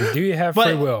question. Do you have But-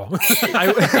 free will? We But I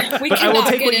will cannot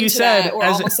take get what you into said that. We're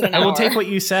as almost at an I will hour. take what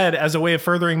you said as a way of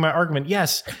furthering my argument.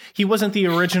 Yes, he wasn't the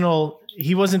original.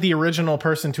 He wasn't the original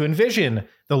person to envision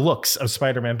the looks of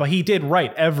Spider-Man, but he did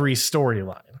write every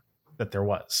storyline that there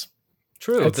was.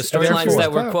 true. That's- The storylines therefore-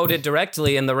 that were quoted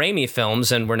directly in the Raimi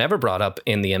films and were never brought up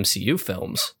in the MCU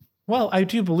films. Well, I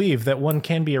do believe that one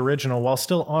can be original while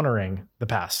still honoring the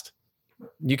past.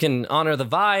 You can honor the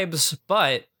vibes,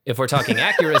 but if we're talking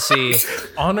accuracy,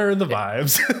 Honor the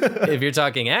vibes. if you're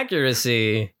talking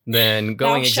accuracy, then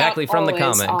going Thou exactly shalt from the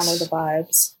always comics. honor the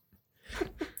vibes.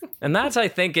 And that's, I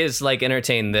think, is like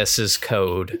entertain this is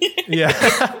code. Yeah.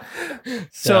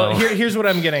 So So- here's what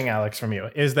I'm getting, Alex, from you,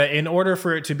 is that in order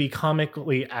for it to be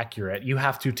comically accurate, you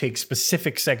have to take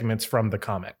specific segments from the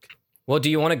comic. Well, do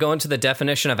you want to go into the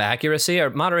definition of accuracy? Or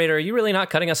moderator, are you really not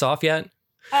cutting us off yet?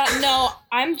 No,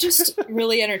 I'm just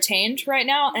really entertained right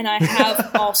now, and I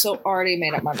have also already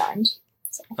made up my mind.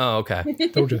 Oh, okay.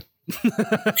 Told you.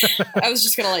 I was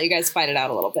just going to let you guys fight it out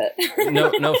a little bit.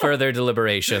 No further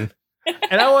deliberation.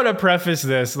 And I want to preface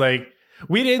this, like,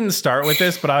 we didn't start with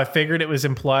this, but I figured it was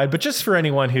implied. But just for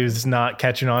anyone who's not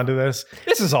catching on to this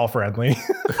is all friendly.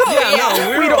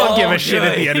 Yeah. We don't give a shit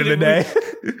at the end of the day.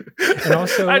 And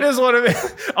also, I just want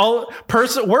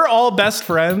to we're all best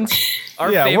friends.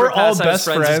 Our Yeah, favorite we're all pastime best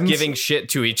friends friends. is giving shit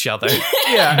to each other.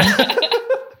 Yeah.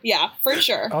 Yeah, for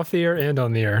sure. off the air and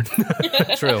on the air.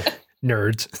 True.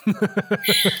 Nerds.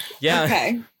 Yeah,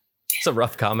 Okay. it's a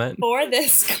rough comment. For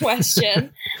this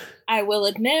question, I will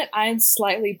admit I'm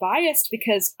slightly biased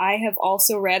because I have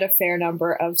also read a fair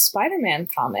number of Spider-Man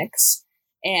comics,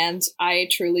 and I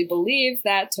truly believe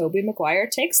that Tobey Maguire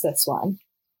takes this one.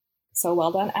 So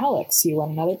well done, Alex. You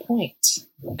won another point.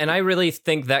 And I really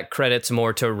think that credits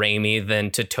more to Raimi than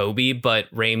to Toby,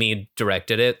 but Raimi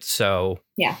directed it, so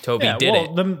Yeah. Toby Yeah, did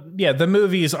well, it. the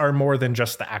movies are more than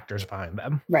just the actors behind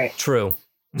them. Right. True.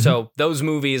 So those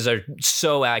movies are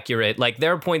so accurate. Like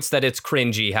there are points that it's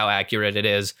cringy how accurate it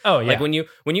is. Oh, yeah. Like when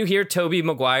you hear Tobey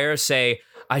Maguire say,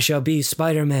 "I shall be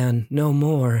Spider-Man no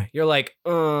more," you're like, that's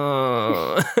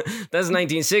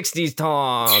 1960s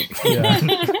talk.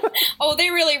 Yeah. Oh, they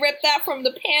really ripped that from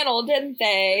the panel, didn't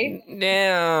they?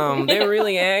 Damn, they're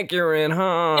really accurate,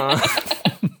 huh?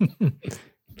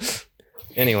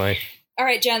 Anyway. All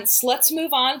right, gents, let's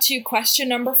move on to question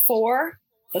number 4.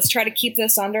 Let's try to keep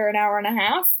this under an hour and a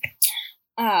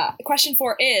half. Question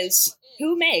 4 is,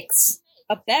 who makes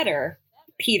a better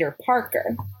Peter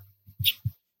Parker?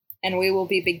 And we will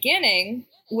be beginning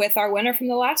with our winner from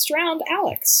the last round,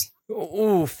 Alex.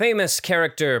 Ooh, famous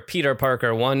character Peter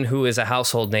Parker, one who is a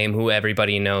household name who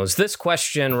everybody knows. This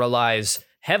question relies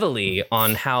heavily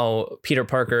on how Peter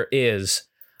Parker is,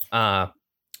 and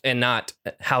not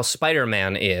how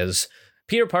Spider-Man is.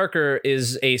 Peter Parker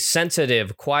is a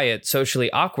sensitive, quiet,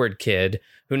 socially awkward kid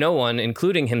who no one,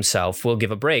 including himself, will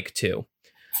give a break to.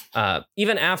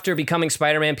 Even after becoming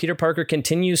Spider-Man, Peter Parker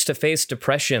continues to face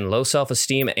depression, low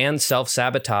self-esteem, and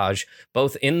self-sabotage,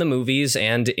 both in the movies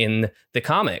and in the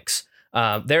comics.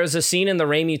 There is a scene in the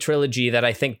Raimi trilogy that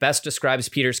I think best describes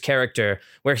Peter's character,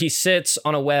 where he sits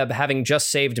on a web having just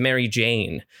saved Mary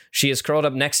Jane. She is curled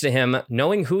up next to him,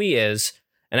 knowing who he is,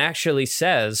 and actually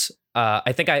says,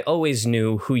 I think I always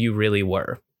knew who you really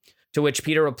were. To which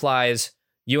Peter replies,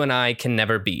 you and I can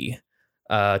never be.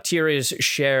 Tear is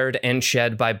shared and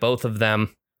shed by both of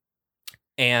them.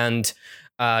 And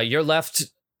you're left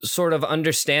sort of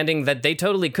understanding that they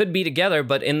totally could be together,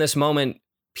 but in this moment,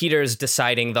 Peter's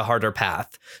deciding the harder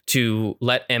path to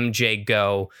let MJ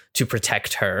go to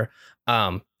protect her,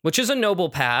 which is a noble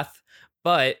path.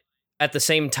 But at the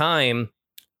same time,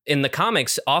 in the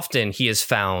comics, often he is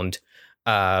found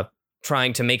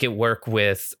trying to make it work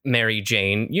with Mary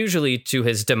Jane, usually to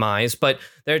his demise. But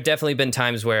there have definitely been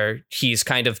times where he's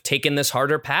kind of taken this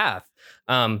harder path.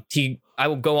 I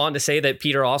will go on to say that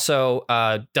Peter also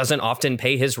doesn't often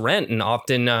pay his rent and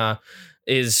often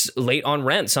is late on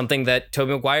rent, something that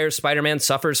Tobey Maguire's Spider-Man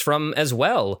suffers from as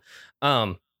well.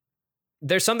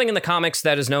 There's something in the comics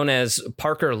that is known as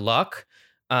Parker luck,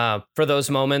 for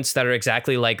those moments that are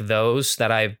exactly like those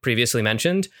that I've previously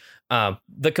mentioned.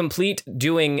 The complete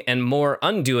doing and more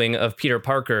undoing of Peter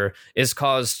Parker is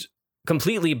caused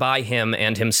completely by him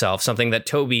and himself, something that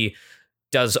Tobey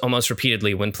does almost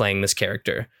repeatedly when playing this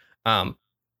character.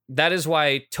 That is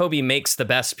why Tobey makes the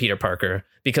best Peter Parker,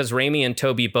 because Raimi and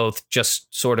Tobey both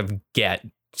just sort of get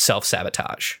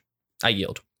self-sabotage. I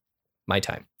yield my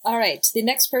time. All right, the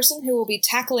next person who will be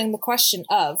tackling the question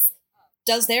of,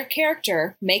 does their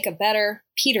character make a better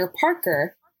Peter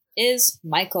Parker, is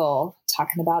Michael,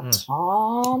 talking about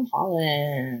Tom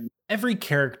Holland. Every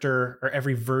character or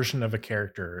every version of a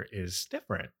character is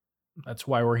different. That's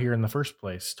why we're here in the first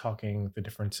place, talking the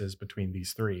differences between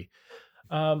these three.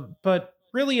 But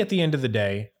really, at the end of the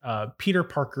day, Peter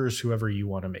Parker's whoever you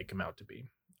want to make him out to be.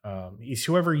 He's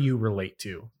whoever you relate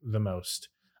to the most.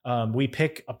 We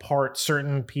pick apart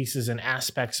certain pieces and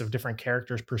aspects of different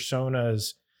characters'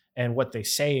 personas and what they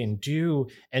say and do,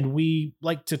 and we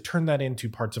like to turn that into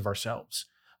parts of ourselves.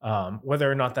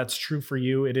 Whether or not that's true for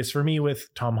you, it is for me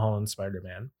with Tom Holland's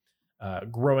Spider-Man.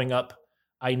 Growing up,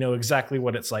 I know exactly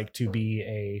what it's like to be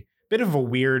a bit of a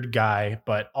weird guy,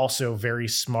 but also very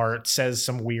smart, says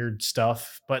some weird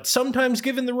stuff, but sometimes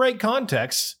given the right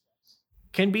context,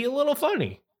 can be a little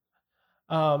funny.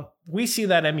 We see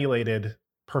that emulated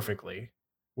perfectly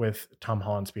with Tom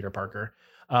Holland's Peter Parker.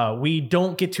 We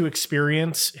don't get to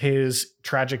experience his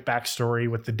tragic backstory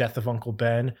with the death of Uncle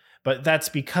Ben, but that's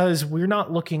because we're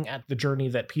not looking at the journey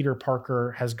that Peter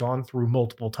Parker has gone through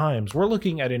multiple times. We're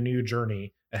looking at a new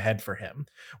journey ahead for him.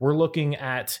 We're looking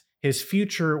at his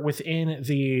future within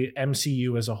the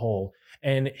MCU as a whole,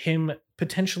 and him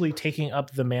potentially taking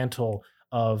up the mantle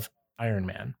of Iron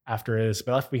Man after it is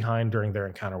left behind during their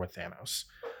encounter with Thanos.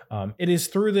 It is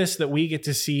through this that we get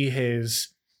to see his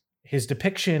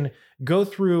depiction go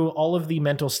through all of the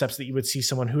mental steps that you would see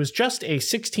someone who is just a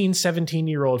 16,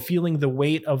 17-year-old feeling the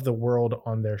weight of the world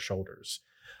on their shoulders.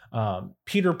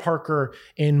 Peter Parker,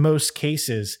 in most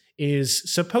cases,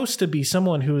 is supposed to be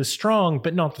someone who is strong,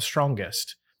 but not the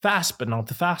strongest. Fast, but not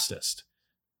the fastest.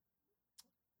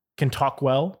 Can talk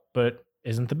well, but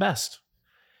isn't the best.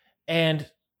 And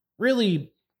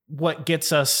really, what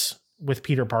gets us with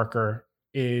Peter Parker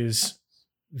is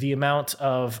the amount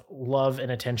of love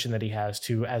and attention that he has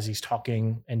to as he's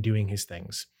talking and doing his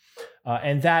things.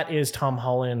 And that is Tom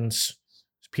Holland's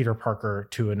Peter Parker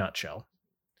to a nutshell.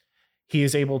 He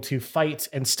is able to fight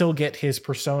and still get his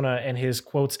persona and his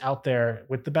quotes out there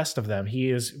with the best of them. He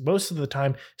is most of the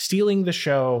time stealing the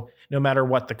show, no matter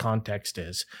what the context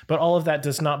is. But all of that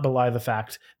does not belie the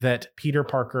fact that Peter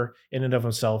Parker in and of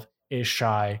himself is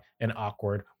shy and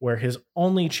awkward, where his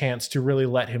only chance to really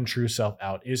let him true self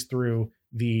out is through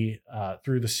the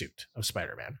suit of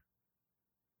Spider-Man.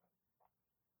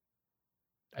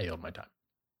 I yield my time.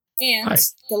 And Hi.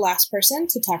 the last person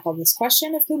to tackle this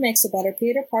question of who makes a better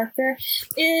Peter Parker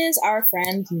is our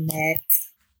friend Nick.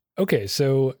 Okay,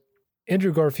 so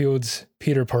Andrew Garfield's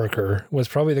Peter Parker was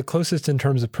probably the closest in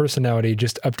terms of personality,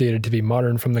 just updated to be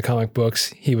modern from the comic books.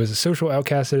 He was a social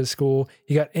outcast at his school.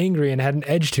 He got angry and had an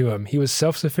edge to him. He was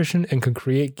self-sufficient and could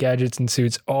create gadgets and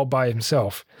suits all by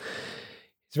himself.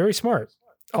 He's very smart.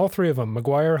 All three of them,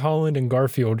 Maguire, Holland, and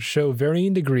Garfield, show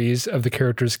varying degrees of the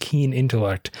character's keen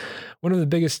intellect. One of the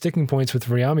biggest sticking points with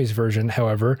Raimi's version,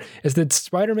 however, is that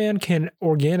Spider-Man can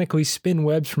organically spin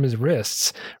webs from his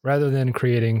wrists rather than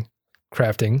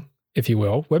crafting, if you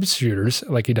will, web shooters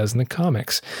like he does in the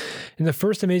comics. In the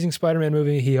first Amazing Spider-Man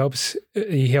movie, he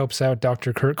helps out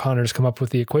Dr. Kurt Connors come up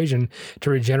with the equation to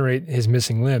regenerate his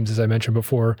missing limbs, as I mentioned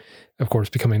before, of course,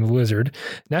 becoming the Lizard.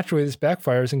 Naturally, this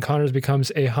backfires and Connors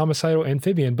becomes a homicidal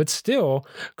amphibian, but still,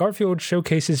 Garfield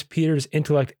showcases Peter's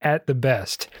intellect at the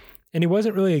best. And he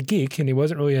wasn't really a geek, and he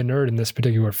wasn't really a nerd in this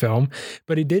particular film,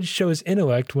 but he did show his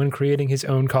intellect when creating his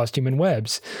own costume and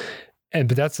webs.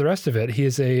 But that's the rest of it. He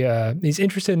is he's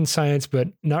interested in science, but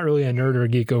not really a nerd or a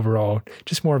geek overall.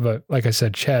 Just more of a, like I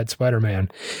said, Chad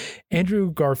Spider-Man. Andrew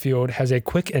Garfield has a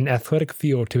quick and athletic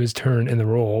feel to his turn in the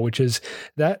role, which is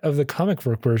that of the comic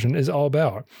book version is all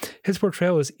about. His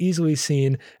portrayal is easily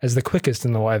seen as the quickest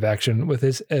in the live action, with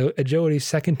his agility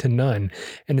second to none,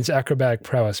 and his acrobatic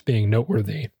prowess being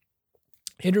noteworthy.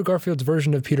 Andrew Garfield's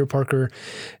version of Peter Parker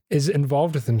is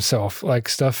involved with himself, like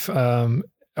stuff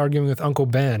arguing with Uncle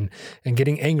Ben and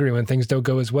getting angry when things don't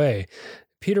go his way.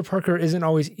 Peter Parker isn't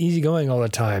always easygoing all the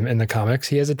time in the comics.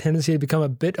 He has a tendency to become a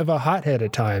bit of a hothead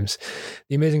at times.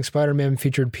 The Amazing Spider-Man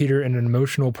featured Peter in an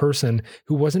emotional person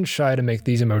who wasn't shy to make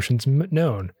these emotions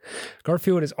known.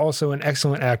 Garfield is also an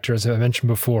excellent actor, as I mentioned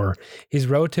before. He's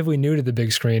relatively new to the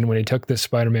big screen when he took this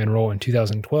Spider-Man role in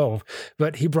 2012,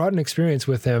 but he brought an experience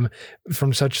with him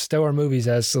from such stellar movies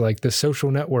as like The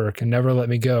Social Network and Never Let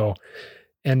Me Go.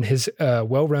 And his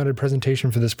well-rounded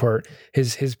presentation for this part,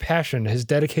 his passion, his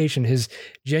dedication, his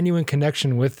genuine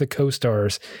connection with the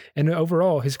co-stars, and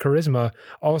overall his charisma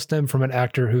all stem from an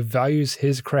actor who values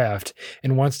his craft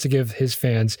and wants to give his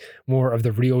fans more of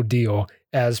the real deal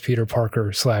as Peter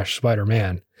Parker /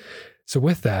 Spider-Man. So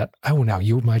with that, I will now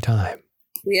yield my time.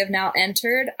 We have now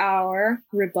entered our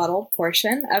rebuttal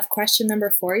portion of question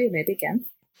number 4. You may begin.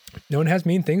 No one has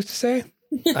mean things to say?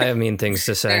 I have mean things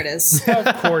to say. There it is.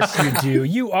 Of course you do.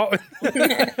 You all...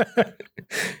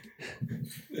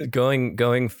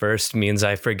 Going first means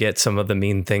I forget some of the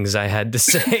mean things I had to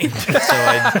say.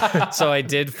 So I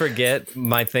did forget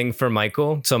my thing for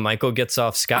Michael. So Michael gets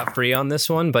off scot-free on this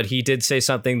one, but he did say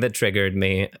something that triggered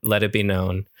me. Let it be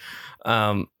known.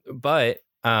 But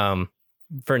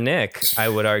for Nick, I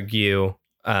would argue...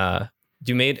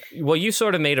 You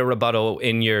sort of made a rebuttal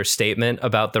in your statement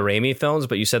about the Raimi films,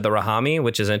 but you said the Raimi,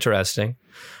 which is interesting.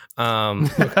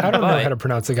 Look, I don't know how to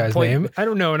pronounce the guy's name. I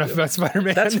don't know enough about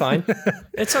Spider-Man. That's fine.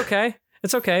 It's okay.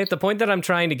 It's okay. The point that I'm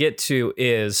trying to get to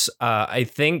is I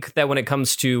think that when it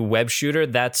comes to web shooter,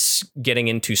 that's getting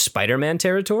into Spider-Man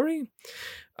territory.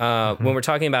 When we're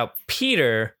talking about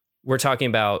Peter, we're talking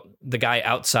about the guy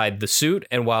outside the suit.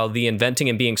 And while the inventing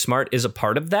and being smart is a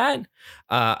part of that,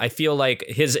 I feel like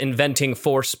his inventing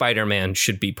for Spider-Man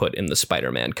should be put in the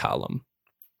Spider-Man column.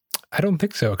 I don't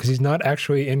think so, because he's not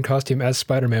actually in costume as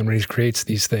Spider-Man when he creates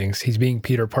these things. He's being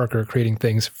Peter Parker creating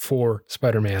things for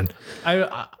Spider-Man.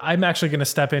 I'm actually going to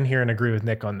step in here and agree with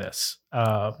Nick on this.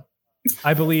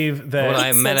 I believe that...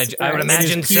 Well, I would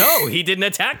imagine so. He didn't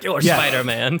attack your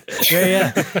Spider-Man.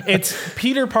 Yeah. It's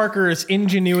Peter Parker's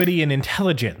ingenuity and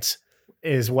intelligence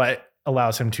is what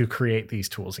allows him to create these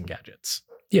tools and gadgets.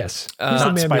 Yes. He's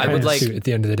the man behind the suit at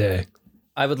the end of the day.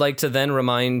 I would like to then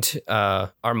remind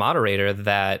our moderator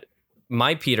that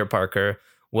my Peter Parker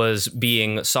was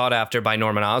being sought after by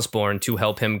Norman Osborn to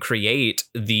help him create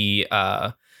the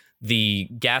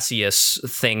gaseous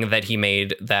thing that he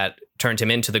made that turned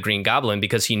him into the Green Goblin,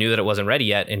 because he knew that it wasn't ready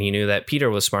yet, and he knew that Peter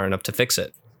was smart enough to fix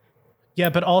it. Yeah,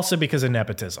 but also because of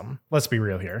nepotism. Let's be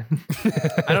real here.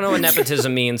 I don't know what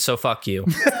nepotism means, so fuck you.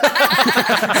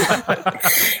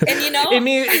 And you know,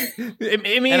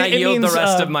 and I yield the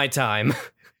rest of my time.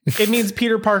 It means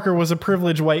Peter Parker was a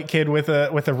privileged white kid with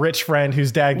a rich friend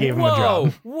whose dad gave him a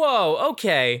job. Whoa,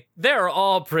 okay. They're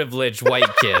all privileged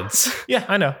white kids. Yeah,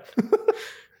 I know.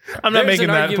 I'm not making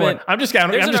that point. I'm just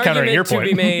countering your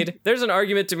point. There's an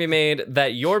argument to be made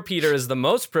that your Peter is the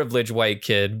most privileged white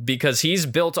kid because he's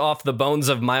built off the bones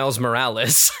of Miles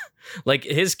Morales. Like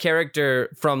his character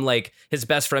from like his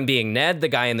best friend being Ned, the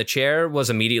guy in the chair, was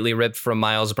immediately ripped from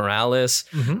Miles Morales.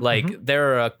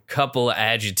 There are a couple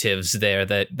adjectives there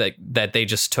that they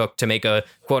just took to make a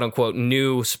quote unquote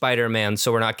new Spider-Man,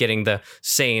 so we're not getting the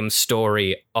same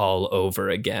story all over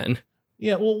again.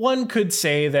 Yeah, well, one could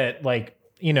say that, like,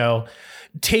 you know,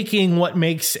 taking what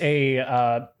makes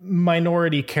a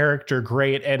minority character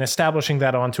great and establishing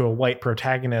that onto a white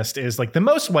protagonist is like the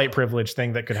most white privilege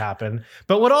thing that could happen.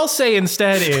 But what I'll say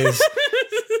instead is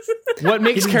what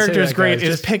makes characters great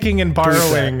is picking and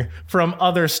borrowing from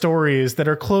other stories that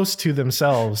are close to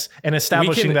themselves and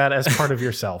establishing that as part of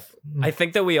yourself. I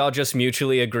think that we all just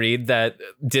mutually agreed that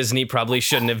Disney probably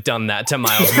shouldn't have done that to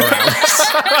Miles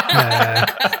Morales.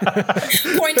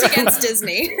 Point against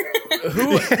Disney.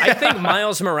 I think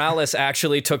Miles Morales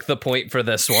actually took the point for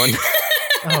this one.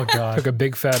 Oh, God. Took a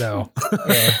big fat L.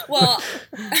 Well,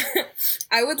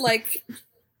 I would like...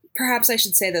 Perhaps I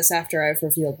should say this after I've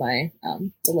revealed my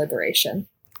deliberation.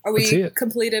 Are we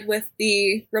completed with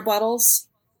the rebuttals?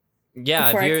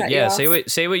 Yeah,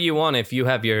 say what you want if you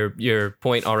have your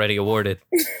point already awarded.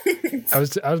 I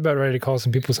was about ready to call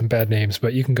some people some bad names,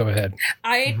 but you can go ahead.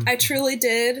 I truly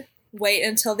did wait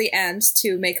until the end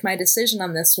to make my decision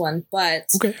on this one, but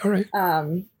okay, all right.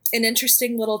 An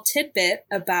interesting little tidbit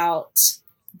about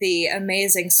the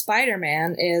Amazing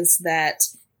Spider-Man is that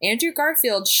Andrew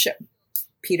Garfield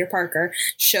Peter Parker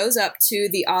shows up to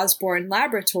the Osborn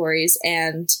Laboratories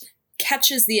and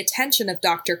catches the attention of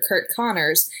Dr. Curt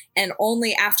Connors, and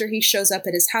only after he shows up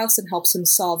at his house and helps him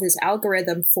solve his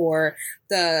algorithm for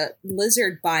the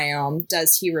lizard biome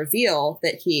does he reveal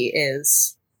that he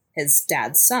is his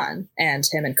dad's son, and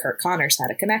him and Curt Connors had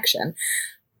a connection.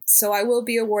 So I will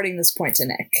be awarding this point to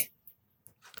Nick.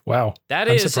 Wow. That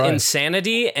is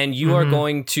insanity, and you are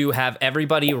going to have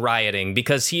everybody rioting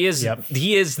because he is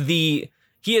the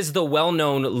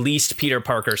well-known least Peter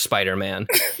Parker Spider-Man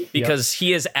because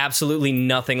he is absolutely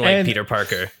nothing like Peter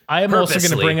Parker. I am also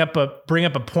going to bring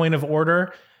up a point of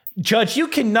order. Judge, you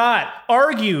cannot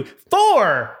argue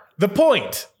for the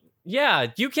point. Yeah,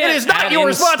 you can't. It is not your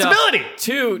responsibility.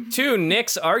 To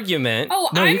Nick's argument. Oh,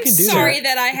 no, I'm sorry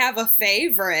that I have a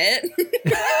favorite.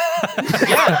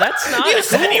 Yeah, that's not. You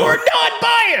said you were not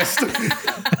biased.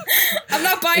 I'm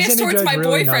not biased towards my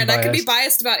boyfriend. I can be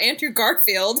biased about Andrew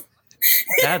Garfield.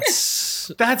 That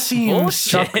seems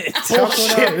bullshit. Stop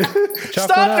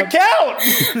the count.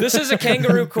 This is a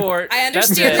kangaroo court. I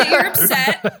understand that you're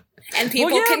upset, and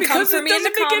people can come for me in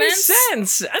the comments. It doesn't make any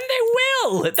sense, and they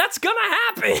will. That's gonna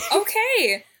happen.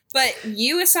 Okay, but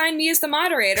you assigned me as the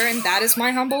moderator, and that is my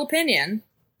humble opinion.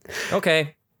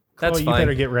 Okay, that's fine. You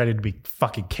better get ready to be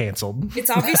fucking canceled.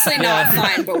 It's obviously not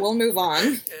fine, but we'll move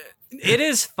on. It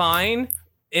is fine.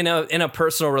 In a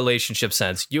personal relationship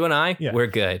sense, you and I, we're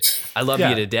good. I love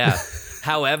you to death.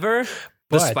 However,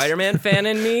 the Spider-Man fan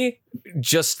in me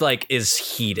just like is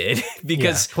heated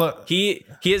because he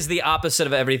is the opposite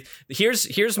of everything.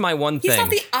 Here's my one thing. He's not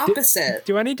the opposite.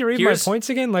 Do I need to read my points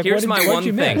again? Like, here's my one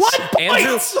thing. What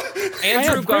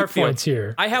Andrew Garfield.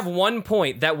 Here. I have one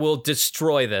point that will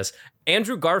destroy this.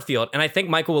 Andrew Garfield, and I think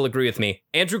Michael will agree with me,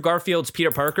 Andrew Garfield's Peter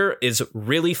Parker is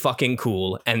really fucking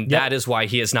cool, and that is why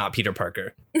he is not Peter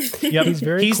Parker. Yep.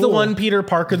 He's the one Peter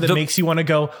Parker that makes you want to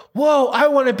go, whoa, I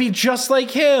want to be just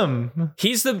like him.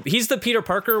 He's the Peter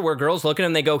Parker where girls look at him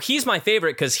and they go, he's my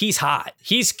favorite because he's hot.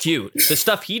 He's cute. The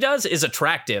stuff he does is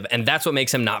attractive, and that's what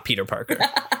makes him not Peter Parker.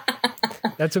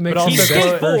 That's what makes he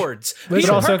skateboards. But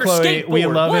also, Chloe, we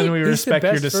love and we respect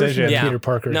your decision. Yeah. Peter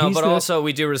Parker. No, but also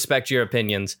we do respect your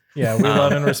opinions. Yeah, we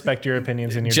love and respect your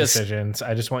opinions and your decisions.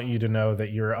 I just want you to know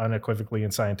that you're unequivocally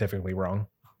and scientifically wrong.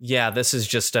 Yeah, this is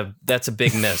that's a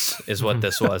big miss is what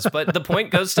this was. But the point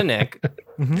goes to Nick.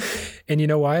 And you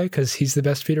know why? Because he's the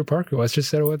best Peter Parker. Let's just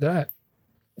settle with that.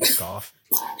 Fuck off.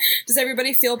 Does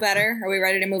everybody feel better? Are we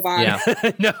ready to move on? Yeah.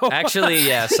 No. Actually,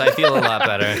 yes, I feel a lot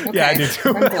better. Okay. Yeah, I do too.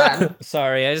 I'm glad.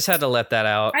 Sorry, I just had to let that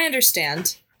out. I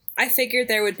understand. I figured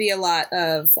there would be a lot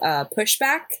of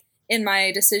pushback in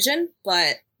my decision,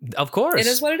 but of course, it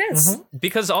is what it is.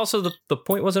 Because also the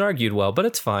point wasn't argued well, but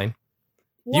it's fine.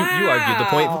 Wow. You argued the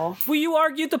point. Well, you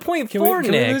argued the point for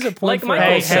Nick. We lose a point like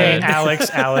Michael said. Hey,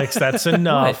 Alex, that's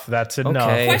enough. That's enough.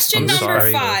 Okay. Question I'm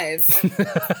number sorry.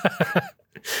 5.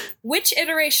 Which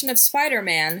iteration of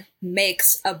Spider-Man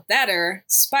makes a better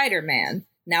Spider-Man?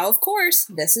 Now, of course,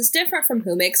 this is different from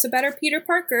who makes a better Peter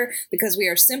Parker because we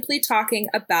are simply talking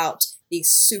about the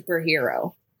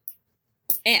superhero.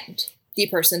 And the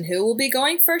person who will be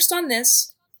going first on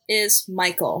this is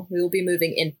Michael. We will be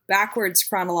moving in backwards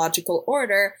chronological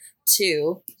order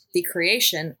to the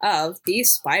creation of the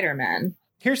Spider-Man.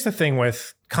 here's the thing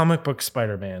with comic book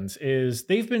Spider-Mans is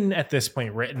they've been at this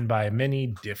point written by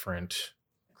many different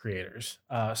creators.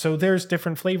 So there's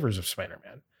different flavors of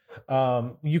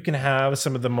Spider-Man. You can have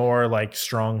some of the more like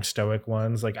strong stoic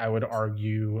ones. Like I would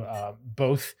argue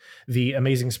both the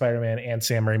Amazing Spider-Man and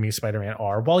Sam Raimi's Spider-Man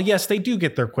are. While yes, they do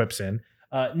get their quips in,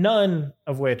 none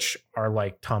of which are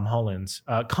like Tom Holland's,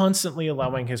 constantly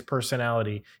allowing his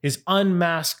personality, his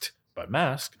unmasked but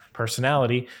masked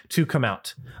personality to come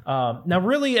out. Now,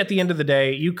 really, at the end of the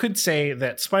day, you could say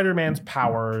that Spider-Man's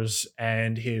powers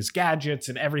and his gadgets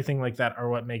and everything like that are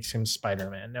what makes him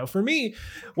Spider-Man. Now, for me,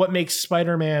 what makes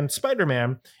Spider-Man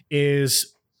Spider-Man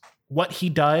is what he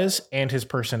does and his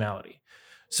personality.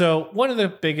 So one of the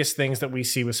biggest things that we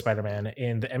see with Spider-Man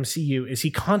in the MCU is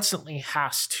he constantly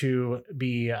has to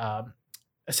be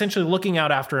essentially looking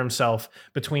out after himself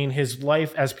between his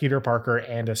life as Peter Parker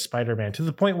and as Spider-Man, to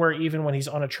the point where even when he's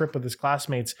on a trip with his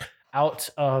classmates out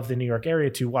of the New York area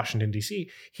to Washington, D.C.,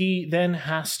 he then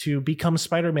has to become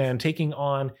Spider-Man, taking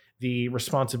on the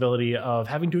responsibility of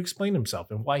having to explain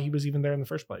himself and why he was even there in the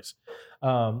first place.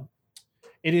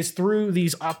 It is through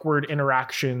these awkward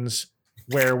interactions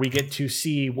where we get to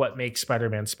see what makes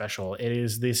Spider-Man special. It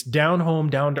is this down-home,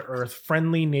 down-to-earth,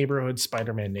 friendly neighborhood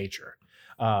Spider-Man nature.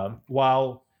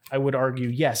 While I would argue,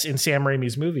 yes, in Sam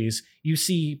Raimi's movies, you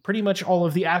see pretty much all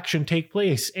of the action take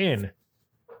place in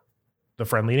the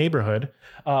friendly neighborhood.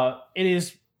 That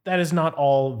is not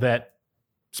all that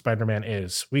Spider-Man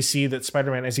is. We see that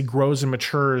Spider-Man, as he grows and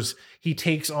matures, he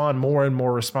takes on more and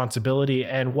more responsibility.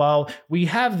 And while we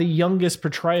have the youngest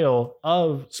portrayal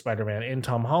of Spider-Man in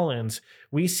Tom Holland's,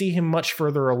 we see him much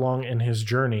further along in his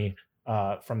journey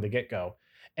from the get-go.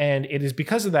 And it is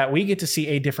because of that we get to see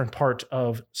a different part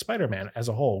of Spider-Man as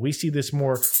a whole. We see this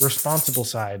more responsible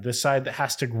side, this side that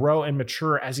has to grow and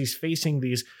mature as he's facing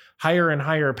these higher and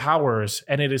higher powers.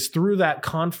 And it is through that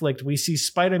conflict we see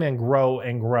Spider-Man grow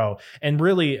and grow. And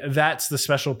really, that's the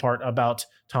special part about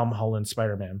Tom Holland's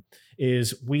Spider-Man,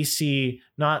 is we see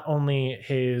not only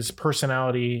his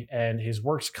personality and his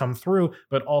works come through,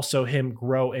 but also him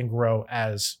grow and grow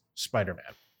as Spider-Man.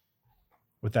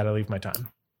 With that, I leave my time.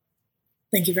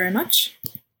 Thank you very much.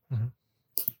 Mm-hmm.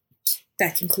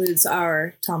 That concludes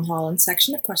our Tom Holland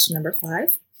section of question number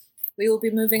 5. We will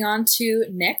be moving on to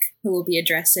Nick, who will be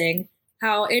addressing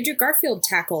how Andrew Garfield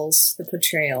tackles the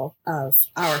portrayal of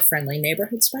our friendly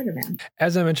neighborhood Spider-Man.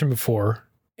 As I mentioned before,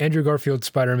 Andrew Garfield's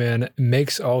Spider-Man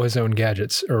makes all his own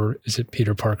gadgets, or is it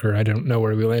Peter Parker? I don't know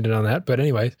where we landed on that. But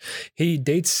anyway, he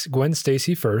dates Gwen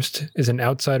Stacy first, is an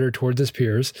outsider towards his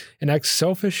peers, and acts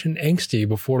selfish and angsty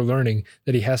before learning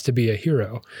that he has to be a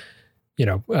hero.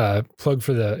 Plug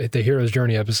for the Hero's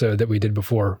Journey episode that we did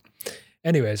before.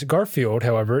 Anyways, Garfield,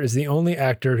 however, is the only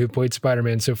actor who played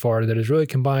Spider-Man so far that has really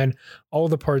combined all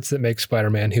the parts that make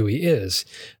Spider-Man who he is.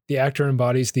 The actor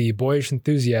embodies the boyish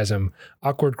enthusiasm,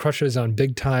 awkward crushes on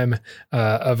big time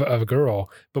of a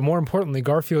girl, but more importantly,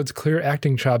 Garfield's clear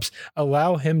acting chops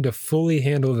allow him to fully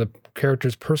handle the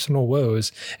character's personal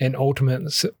woes and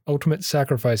ultimate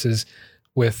sacrifices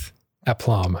with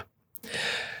aplomb.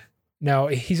 Now,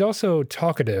 he's also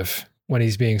talkative when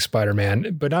he's being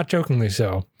Spider-Man, but not jokingly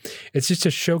so. It's just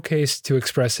a showcase to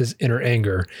express his inner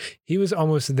anger. He was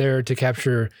almost there to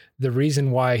capture the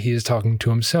reason why he is talking to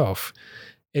himself.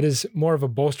 It is more of a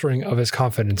bolstering of his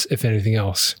confidence, if anything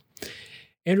else.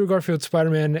 Andrew Garfield's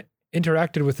Spider-Man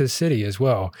interacted with his city as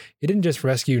well. He didn't just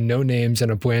rescue no-names in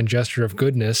a bland gesture of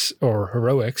goodness or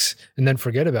heroics and then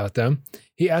forget about them.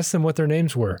 He asked them what their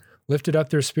names were, lifted up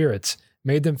their spirits,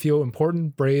 made them feel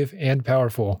important, brave, and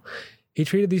powerful. He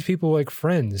treated these people like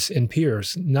friends and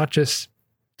peers, not just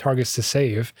targets to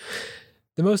save.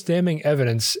 The most damning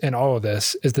evidence in all of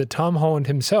this is that Tom Holland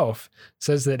himself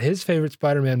says that his favorite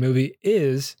Spider-Man movie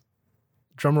is,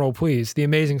 drumroll please, The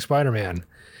Amazing Spider-Man.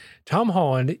 Tom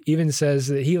Holland even says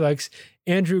that he likes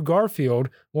Andrew Garfield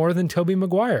more than Tobey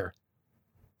Maguire.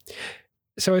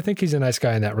 So I think he's a nice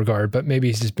guy in that regard, but maybe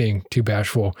he's just being too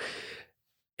bashful.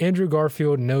 Andrew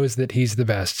Garfield knows that he's the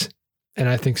best, and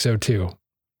I think so too.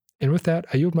 And with that,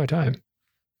 I yield my time.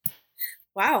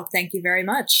 Wow, thank you very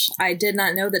much. I did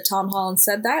not know that Tom Holland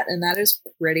said that, and that is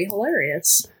pretty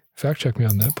hilarious. Fact check me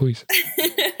on that, please.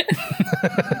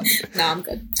 No, I'm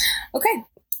good. Okay,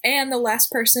 and the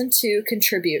last person to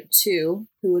contribute to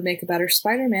who would make a better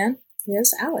Spider-Man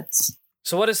is Alex.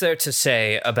 So what is there to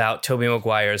say about Tobey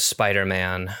Maguire's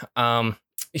Spider-Man?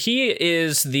 He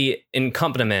is the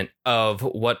accompaniment of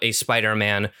what a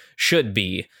Spider-Man should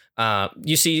be.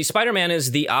 You see, Spider-Man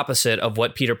is the opposite of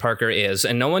what Peter Parker is,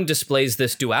 and no one displays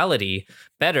this duality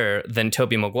better than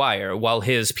Tobey Maguire. While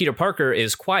his Peter Parker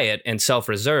is quiet and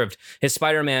self-reserved, his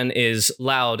Spider-Man is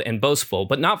loud and boastful,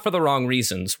 but not for the wrong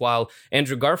reasons. While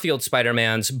Andrew Garfield's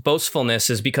Spider-Man's boastfulness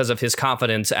is because of his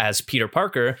confidence as Peter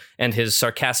Parker and his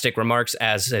sarcastic remarks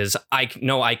as his I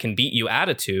know I can beat you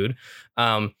attitude,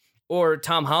 or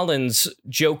Tom Holland's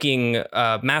joking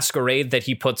masquerade that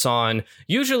he puts on,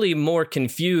 usually more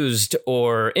confused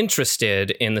or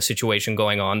interested in the situation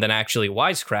going on than actually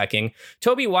wisecracking.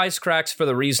 Tobey wisecracks for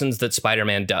the reasons that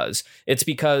Spider-Man does. It's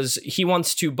because he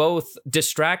wants to both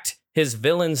distract his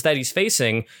villains that he's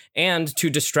facing and to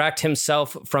distract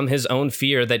himself from his own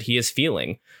fear that he is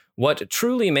feeling. What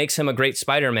truly makes him a great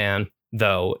Spider-Man,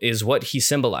 though, is what he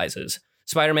symbolizes.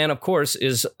 Spider-Man, of course,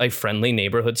 is a friendly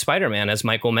neighborhood Spider-Man, as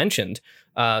Michael mentioned.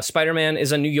 Spider-Man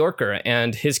is a New Yorker,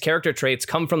 and his character traits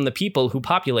come from the people who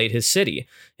populate his city.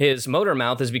 His motor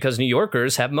mouth is because New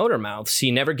Yorkers have motor mouths.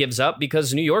 He never gives up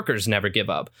because New Yorkers never give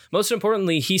up. Most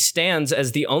importantly, he stands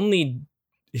as the only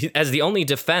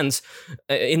defense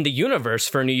in the universe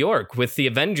for New York, with the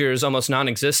Avengers almost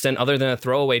non-existent other than a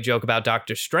throwaway joke about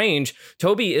Doctor Strange.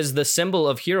 Tobey is the symbol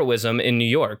of heroism in New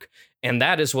York, and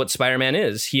that is what Spider-Man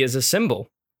is. He is a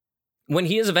symbol. When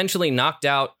he is eventually knocked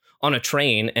out on a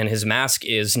train and his mask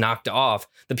is knocked off,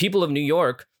 the people of New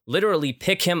York literally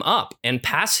pick him up and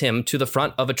pass him to the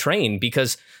front of a train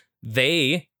because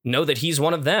they know that he's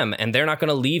one of them and they're not going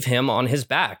to leave him on his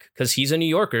back because he's a New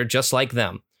Yorker just like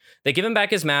them. They give him back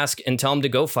his mask and tell him to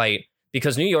go fight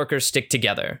because New Yorkers stick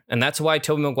together. And that's why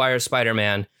Tobey Maguire's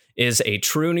Spider-Man is a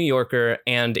true New Yorker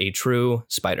and a true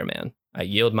Spider-Man. I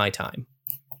yield my time.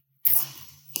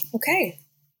 Okay.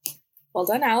 Well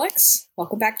done, Alex.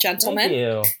 Welcome back, gentlemen. Thank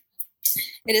you.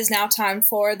 It is now time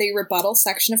for the rebuttal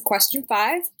section of question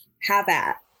 5. Have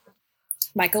at.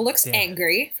 Michael looks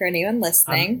angry for anyone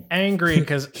listening. I'm angry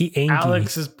because He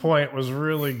Alex's point was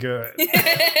really good.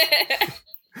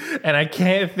 And I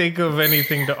can't think of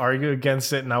anything to argue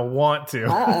against it, and I want to.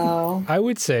 Uh-oh. I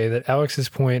would say that Alex's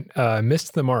point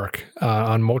missed the mark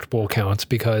on multiple accounts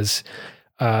because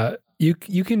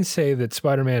you can say that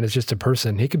Spider-Man is just a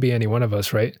person. He could be any one of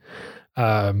us, right?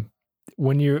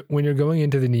 When you're going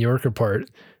into the New Yorker part,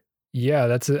 yeah,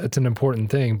 that's an important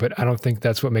thing, but I don't think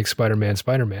that's what makes Spider-Man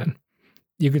Spider-Man.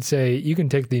 You could say you can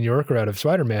take the New Yorker out of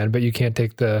Spider-Man, but you can't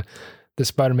take the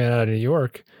Spider-Man out of New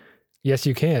York. Yes,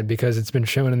 you can, because it's been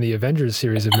shown in the Avengers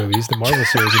series of movies, the Marvel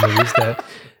series of movies, that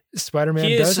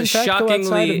Spider-Man does in fact go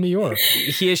outside of New York.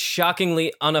 He is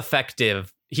shockingly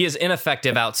ineffective. He is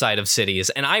ineffective outside of cities,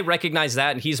 and I recognize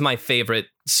that, and he's my favorite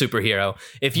superhero.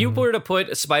 If you were to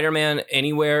put Spider-Man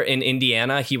anywhere in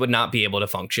Indiana, he would not be able to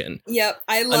function. Yep,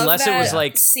 I love unless that it was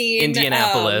like scene,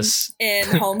 Indianapolis in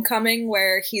Homecoming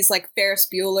where he's like Ferris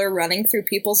Bueller running through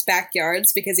people's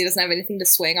backyards because he doesn't have anything to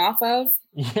swing off of.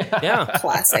 Yeah.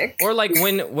 Classic. Or like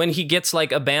when he gets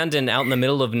like abandoned out in the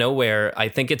middle of nowhere, I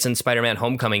think it's in Spider-Man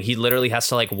Homecoming, he literally has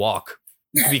to like walk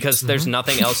because there's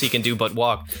nothing else he can do but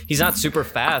walk. He's not super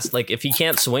fast. Like if he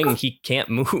can't swing, he can't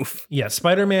move. Yeah,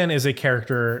 Spider-Man is a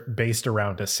character based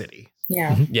around a city.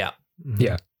 Yeah. Yeah.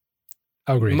 Yeah.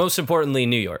 I agree. Most importantly,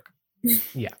 New York.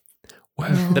 Yeah.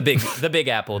 Well, The big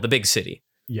apple, the big city.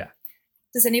 Yeah.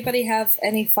 Does anybody have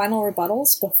any final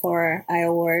rebuttals before I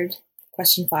award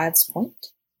question 5's point?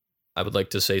 I would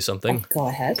like to say something. Go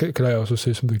ahead. could I also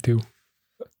say something too?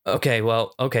 Okay,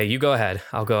 you go ahead.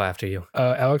 I'll go after you.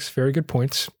 Alex, very good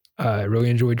points. I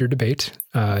really enjoyed your debate.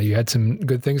 You had some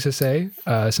good things to say,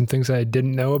 some things I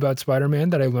didn't know about Spider-Man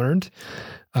that I learned.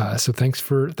 So thanks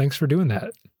for doing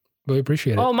that. Really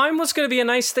appreciate it. Oh, mine was going to be a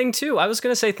nice thing too. I was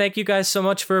going to say thank you guys so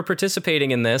much for participating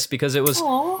in this because it was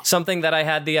something that I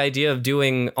had the idea of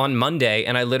doing on Monday,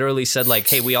 and I literally said like,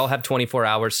 "Hey, we all have 24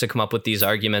 hours to come up with these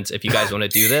arguments if you guys want to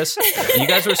do this." You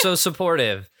guys were so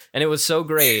supportive. And it was so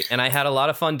great. And I had a lot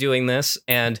of fun doing this.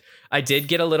 And I did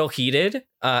get a little heated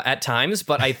at times,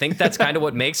 but I think that's kind of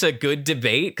what makes a good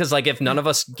debate. Because like if none of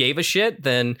us gave a shit,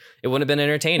 then it wouldn't have been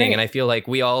entertaining. Right. And I feel like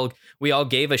we all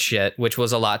gave a shit, which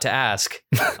was a lot to ask.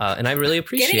 And I really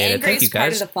appreciate it. Thank you guys.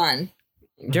 Part of the fun.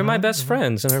 You're my best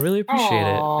friends, and I really appreciate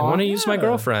it. I want to use my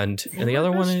girlfriend. And the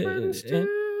other one is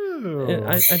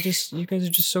you guys are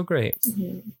just so great.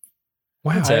 Mm-hmm.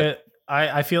 Wow.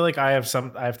 I feel like I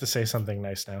have to say something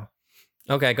nice now.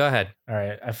 Okay, go ahead. All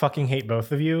right. I fucking hate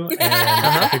both of you. And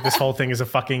I think this whole thing is a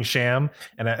fucking sham.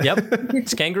 And Yep.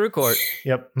 It's kangaroo court.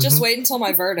 Yep. Just wait until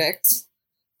my verdict.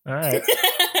 All right.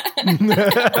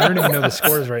 I don't even know the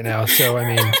scores right now. So,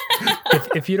 I mean,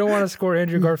 if you don't want to score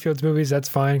Andrew Garfield's movies, that's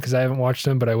fine because I haven't watched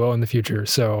them, but I will in the future.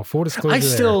 So, full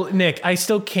disclosure. Nick, I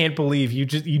still can't believe you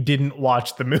didn't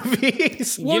watch the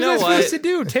movies. What was I supposed to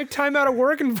do? Take time out of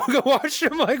work and go watch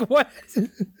them? Like, what?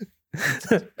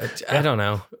 I don't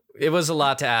know. It was a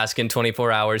lot to ask in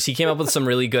 24 hours. He came up with some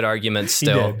really good arguments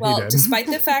still. Well, despite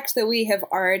the fact that we have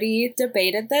already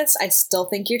debated this, I still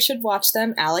think you should watch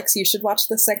them. Alex, you should watch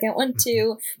the second one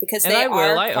too, because they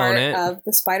are part of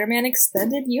the Spider-Man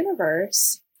extended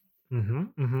universe.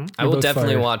 I will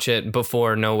definitely watch it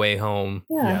before No Way Home,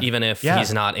 even if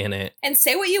he's not in it. And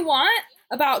say what you want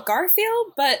about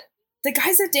Garfield, but the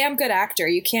guy's a damn good actor.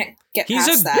 You can't get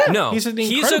past that. No, he's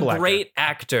a great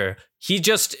actor. He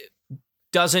just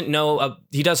doesn't know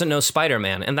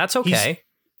Spider-Man, and that's okay.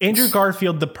 Andrew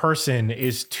Garfield, the person,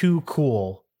 is too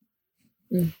cool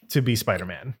to be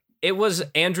Spider-Man. It was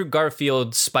Andrew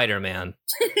Garfield Spider-Man,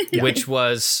 which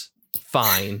was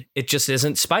fine. It just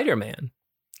isn't Spider-Man.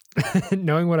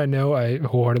 Knowing what I know, I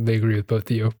wholeheartedly agree with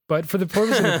both of you. But for the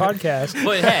purpose of the podcast,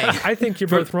 but hey, I think you're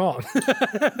both wrong.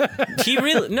 But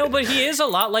he is a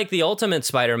lot like the Ultimate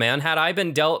Spider-Man. Had I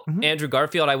been dealt Andrew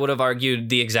Garfield, I would have argued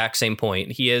the exact same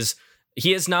point. He is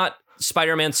not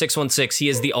Spider-Man 616. He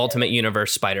is the Ultimate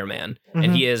Universe Spider-Man,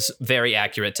 and he is very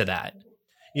accurate to that.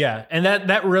 Yeah, and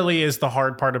that really is the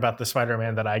hard part about the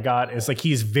Spider-Man that I got, is like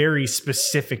he's very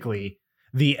specifically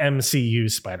the MCU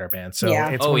Spider-Man. So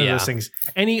it's one of those things.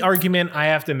 Any argument I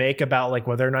have to make about like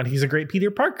whether or not he's a great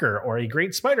Peter Parker or a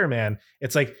great Spider-Man,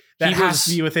 it's like that has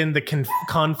to be within the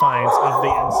confines of the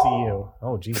MCU.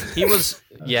 Oh, Jesus. He was,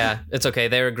 it's okay.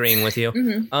 They're agreeing with you.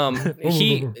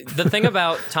 The thing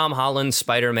about Tom Holland's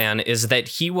Spider-Man is that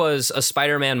he was a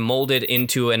Spider-Man molded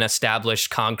into an established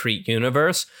concrete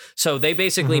universe. So they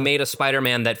basically made a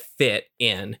Spider-Man that fit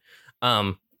in,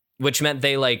 which meant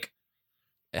they like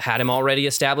had him already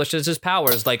established as his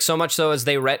powers, like so much so as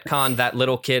they retconned that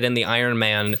little kid in the Iron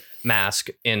Man mask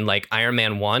in like Iron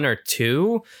Man 1 or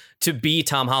 2 to be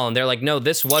Tom Holland. They're like, no,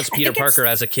 this was Peter Parker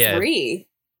as a kid. 3.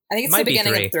 I think it's the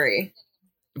beginning of 3.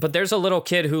 But there's a little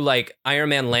kid who like Iron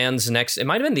Man lands next. It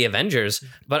might have been the Avengers,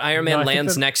 but Iron Man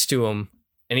lands next to him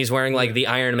and he's wearing like the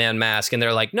Iron Man mask. And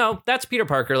they're like, no, that's Peter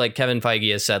Parker. Like Kevin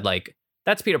Feige has said, like,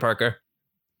 that's Peter Parker.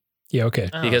 Yeah, okay.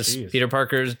 Because Peter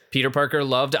Parker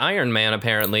loved Iron Man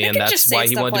apparently, and that's why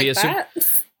he wanted to be a super.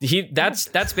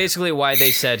 That's basically why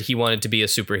they said he wanted to be a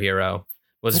superhero,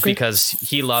 was because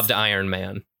he loved Iron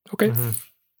Man. Okay.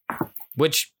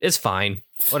 Which is fine.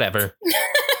 Whatever.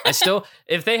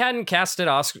 If they hadn't casted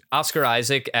Oscar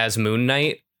Isaac as Moon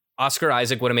Knight, Oscar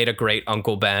Isaac would have made a great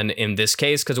Uncle Ben in this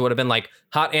case, because it would have been like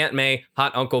hot Aunt May,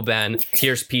 hot Uncle Ben,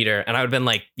 here's Peter, and I would have been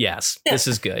like, yes, this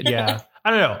is good. Yeah. I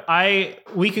don't know.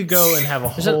 We could go and have a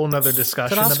whole nother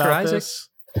discussion about this.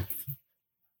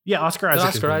 Yeah, Oscar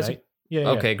Isaac. Yeah.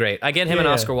 Okay, great. I get him and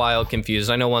Oscar Wilde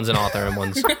confused. I know one's an author and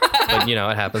one's, but you know,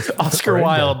 it happens. Oscar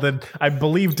Wilde, the I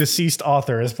believe deceased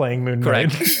author, is playing Moon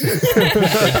Knight.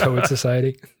 Correct. Poet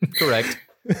Society. Correct.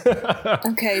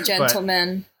 Okay,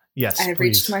 gentlemen. Yes, I have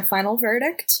reached my final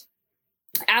verdict.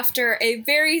 After a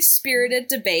very spirited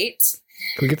debate.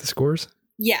 Can we get the scores?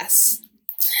 Yes.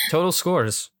 Total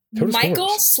scores.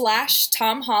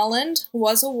 Michael/Tom Holland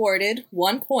was awarded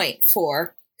 1 point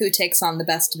for Who Takes on the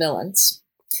Best Villains.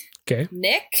 Okay.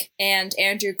 Nick and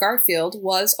Andrew Garfield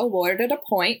was awarded a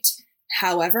point,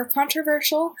 however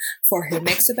controversial, for Who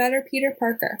Makes a Better Peter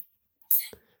Parker.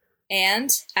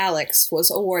 And Alex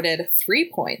was awarded 3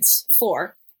 points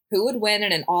for Who Would Win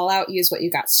in an all-out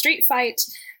use-what-you-got street fight,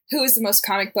 Who is the most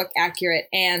comic book accurate,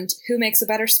 and Who Makes a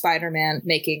Better Spider-Man,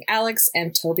 making Alex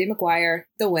and Tobey Maguire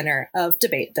the winner of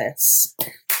Debate This.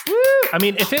 Woo! I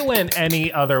mean, if it went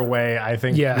any other way, I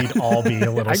think we'd all be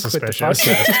a little suspicious.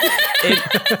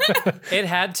 It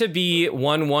had to be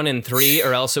 1, 1, and 3,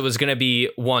 or else it was going to be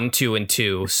 1, 2, and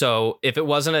 2. So if it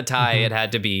wasn't a tie, it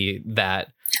had to be that.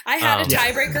 I had a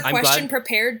tiebreaker question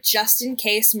prepared just in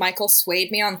case Michael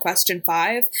swayed me on question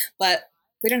 5, but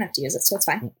we don't have to use it, so it's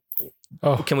fine.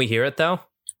 Oh, can we hear it though?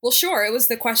 Well, sure. It was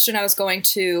the question I was going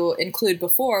to include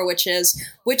before, which is,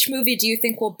 which movie do you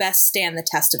think will best stand the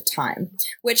test of time?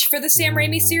 Which, for the Sam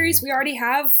Raimi series, we already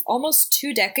have almost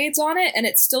 2 decades on it, and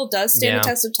it still does stand the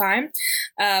test of time.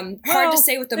 Hard to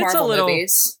say with the Marvel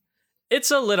movies. It's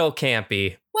a little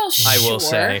campy. Well, sure. I will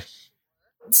say.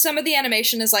 Some of the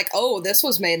animation is like, oh, this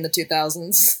was made in the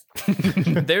 2000s.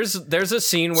 There's a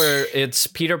scene where it's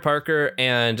Peter Parker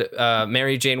and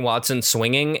Mary Jane Watson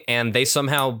swinging, and they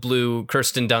somehow blew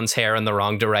Kirsten Dunst's hair in the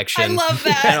wrong direction. I love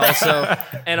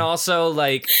that. And also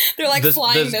like they're like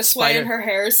flying this way, and her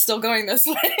hair is still going this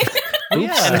way. Yeah.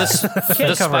 And Can't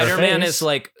the cover her Spider-Man face. is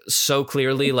like so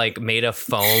clearly like made of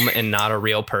foam and not a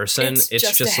real person. It's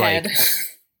just a just head. like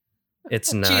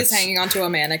it's She is nuts. hanging onto a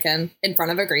mannequin in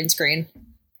front of a green screen.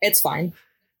 It's fine.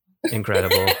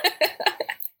 Incredible.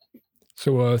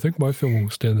 So I think my film will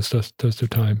stand the test of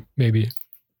time. Maybe.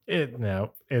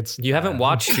 It's You haven't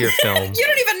watched your film. You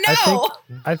don't even know.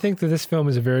 I think that this film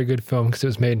is a very good film because it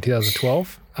was made in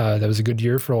 2012. That was a good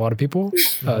year for a lot of people.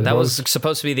 That was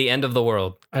supposed to be the end of the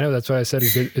world. I know, that's why I said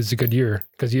it's a good year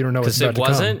because you don't know what's Because about it to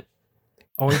come. wasn't.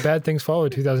 Only bad things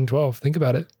followed 2012. Think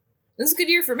about it. This is a good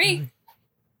year for me.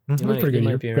 It was a pretty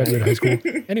good year. Graduated high school.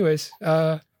 Anyways,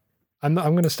 I'm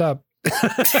going to stop.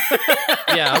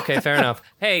 Yeah, okay, fair enough.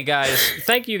 Hey guys,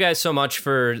 thank you guys so much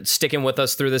for sticking with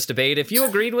us through this debate. If you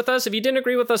agreed with us, if you didn't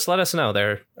agree with us, let us know.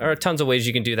 There are tons of ways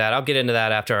you can do that. I'll get into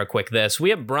that after our quick this. We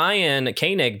have Brian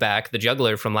Koenig back, the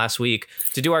juggler from last week,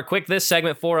 to do our quick this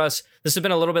segment for us. This has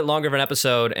been a little bit longer of an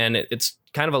episode, and it's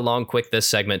kind of a long quick this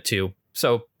segment too.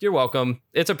 So you're welcome.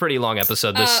 It's a pretty long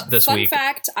episode this fun week.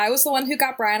 fact, I was the one who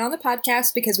got Brian on the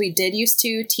podcast because we did used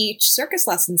to teach circus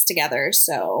lessons together,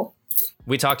 so...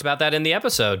 We talked about that in the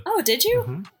episode. Oh, did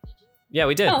you? Yeah,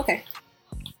 we did. Oh, okay.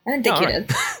 I didn't think Oh, you all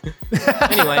did.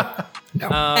 Anyway,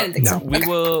 I didn't think so.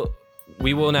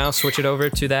 we will now switch it over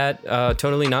to that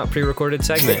totally not pre-recorded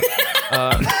segment.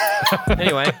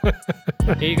 Anyway,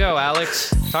 here you go,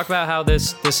 Alex. Talk about how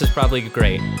this is probably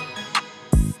great.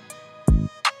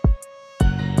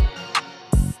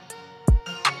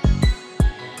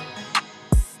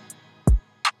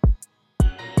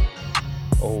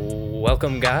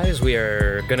 Welcome, guys. We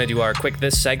are going to do our quick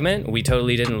this segment. We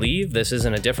totally didn't leave. This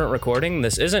isn't a different recording.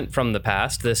 This isn't from the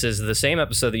past. This is the same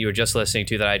episode that you were just listening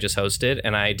to that I just hosted,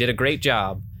 and I did a great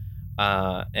job.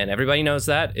 And everybody knows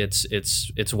that.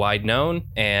 It's wide known.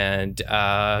 And,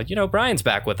 Brian's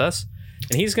back with us,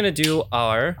 and he's going to do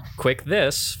our quick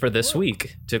this for this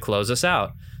week to close us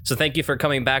out. So thank you for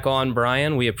coming back on,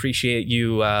 Brian. We appreciate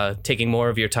you taking more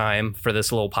of your time for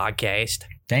this little podcast.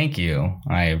 Thank you.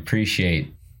 I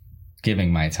appreciate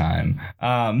giving my time.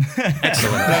 Excellent.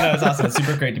 No, it's awesome. It's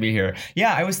super great to be here.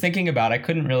 Yeah, I was thinking about, I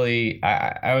couldn't really,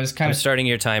 I was kind I'm of starting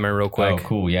your timer real quick. Oh,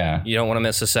 cool. Yeah. You don't want to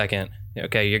miss a second.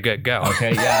 Okay, you're good. Go.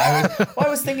 Okay, yeah. I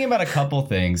was thinking about a couple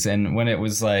things, and when it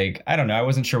was like, I don't know, I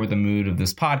wasn't sure what the mood of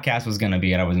this podcast was going to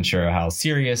be, and I wasn't sure how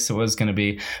serious it was going to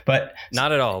be, but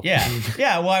Not at all.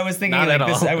 yeah. Well, I was thinking Not like at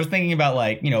this. all. I was thinking about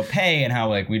like, pay and how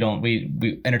like we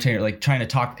entertain, like trying to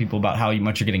talk to people about how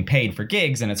much you're getting paid for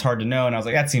gigs, and it's hard to know. And I was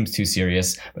like, that seems too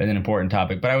serious, but an important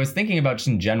topic. But I was thinking about just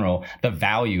in general the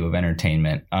value of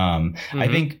entertainment. I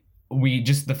think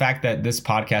the fact that this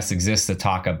podcast exists to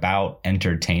talk about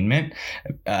entertainment,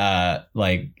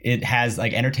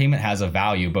 entertainment has a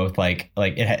value, both like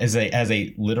it has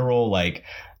a literal like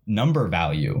number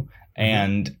value.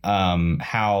 And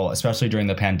how, especially during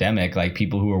the pandemic, like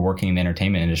people who were working in the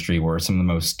entertainment industry were some of the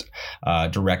most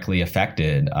directly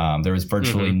affected. There was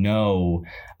virtually no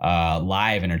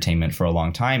live entertainment for a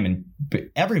long time, and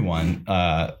everyone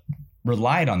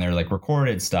relied on their like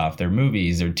recorded stuff, their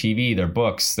movies, their TV, their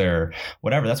books, their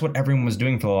whatever. That's what everyone was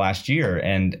doing for the last year.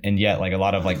 And yet like a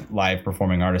lot of like live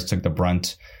performing artists took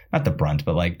not the brunt,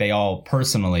 but like they all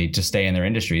personally to stay in their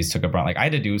industries took a brunt. Like I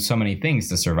had to do so many things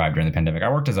to survive during the pandemic.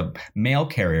 I worked as a mail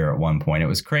carrier at one point. It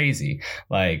was crazy.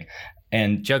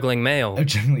 And Juggling mail.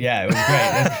 yeah, it was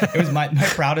great. It was my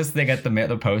proudest thing at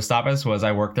the post office was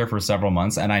I worked there for several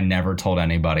months and I never told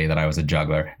anybody that I was a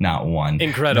juggler. Not one.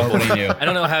 Incredible. Nobody knew. I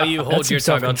don't know how you hold That's your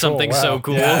some tongue on self-control. something Wow. so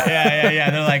cool.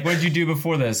 Yeah. They're like, what did you do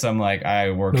before this? I'm like,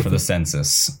 I worked for the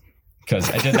census.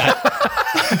 Because I did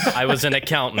that. I was an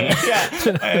accountant.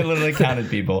 Yeah, I literally counted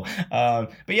people. But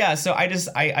yeah, so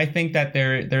I think that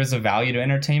there's a value to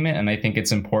entertainment, and I think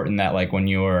it's important that like when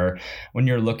you're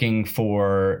looking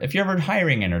for, if you're ever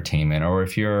hiring entertainment, or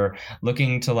if you're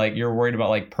looking to like you're worried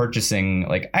about like purchasing,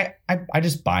 like I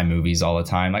just buy movies all the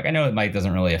time. Like I know it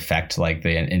doesn't really affect like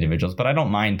the individuals, but I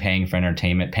don't mind paying for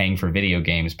entertainment, paying for video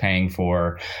games, paying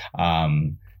for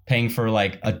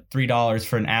like a $3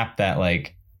 for an app that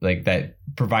like that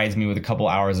provides me with a couple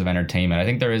hours of entertainment. I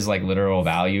think there is like literal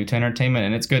value to entertainment,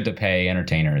 and it's good to pay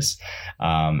entertainers.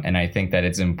 And I think that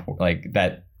it's important, like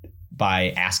that by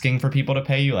asking for people to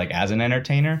pay you, like as an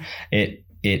entertainer,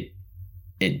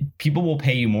 people will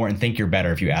pay you more and think you're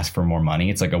better if you ask for more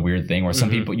money. It's like a weird thing where some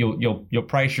people you'll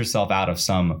price yourself out of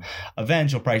some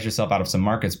events, you'll price yourself out of some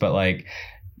markets, but like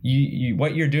you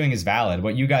what you're doing is valid.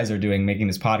 What you guys are doing, making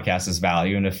this podcast, is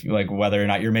value. And if like whether or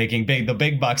not you're making the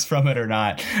big bucks from it or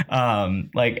not,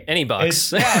 like Any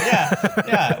bucks.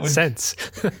 yeah. Sense.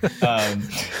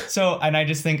 So, and I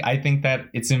think that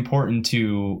it's important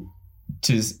to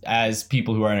as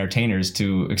people who are entertainers,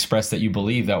 to express that you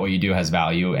believe that what you do has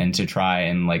value and to try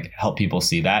and like help people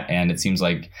see that. And it seems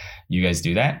like you guys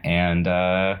do that. And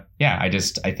I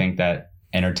think that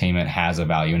entertainment has a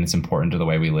value and it's important to the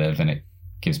way we live, and it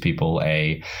gives people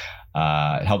it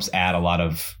helps add a lot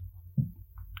of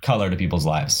color to people's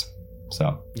lives.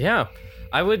 So yeah,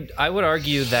 I would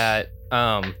argue that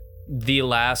the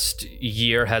last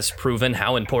year has proven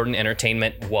how important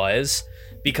entertainment was,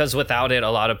 because without it, a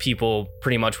lot of people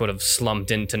pretty much would have slumped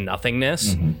into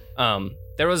nothingness. Mm-hmm.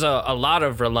 There was a lot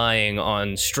of relying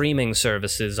on streaming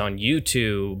services, on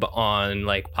YouTube, on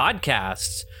like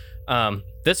podcasts.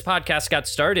 This podcast got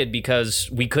started because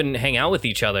we couldn't hang out with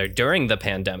each other during the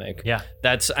pandemic. Yeah.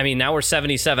 Now we're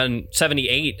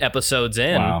 78 episodes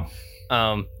in. Wow.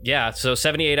 So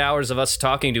 78 hours of us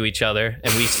talking to each other,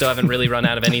 and we still haven't really run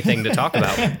out of anything to talk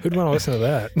about. Who'd want to listen to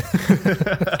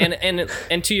that?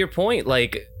 and to your point,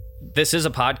 like, this is a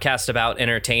podcast about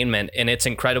entertainment, and it's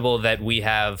incredible that we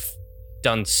have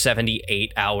done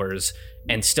 78 hours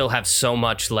and still have so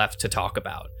much left to talk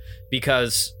about,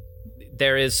 because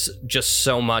there is just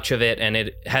so much of it, and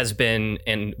it has been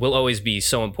and will always be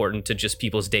so important to just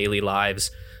people's daily lives.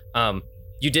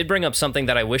 You did bring up something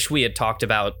that I wish we had talked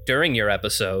about during your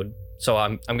episode, so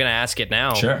I'm going to ask it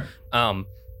now. Sure.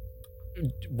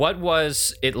 What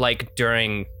was it like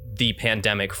during the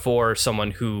pandemic for someone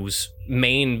whose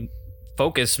main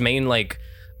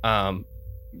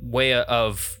way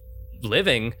of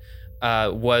living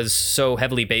was so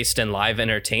heavily based in live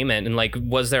entertainment? And like,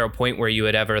 was there a point where you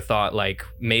had ever thought like,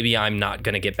 maybe I'm not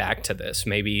going to get back to this?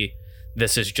 Maybe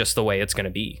this is just the way it's going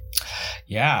to be?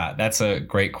 Yeah, that's a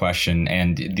great question.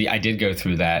 And I did go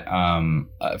through that.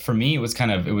 For me, it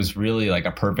was really like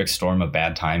a perfect storm of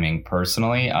bad timing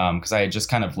personally, because I had just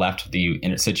kind of left the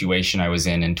situation I was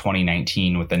in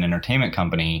 2019 with an entertainment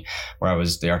company where I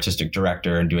was the artistic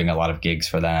director and doing a lot of gigs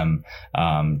for them,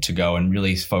 to go and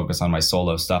really focus on my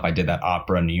solo stuff. I did that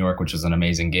opera in New York, which was an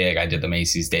amazing gig. I did the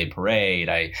Macy's Day Parade.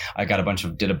 I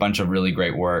did a bunch of really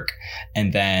great work.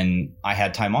 And then I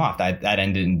had time off. That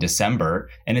ended in December,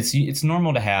 and it's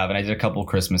normal to have, and I did a couple of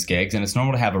Christmas gigs, and it's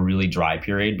normal to have a really dry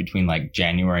period between like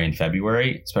January and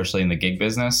February, especially in the gig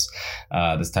business,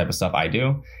 this type of stuff I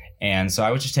do. And so I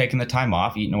was just taking the time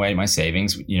off, eating away at my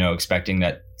savings, expecting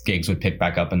that gigs would pick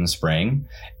back up in the spring.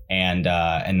 And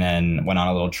then went on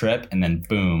a little trip, and then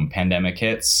boom, pandemic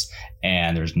hits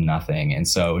and there's nothing. And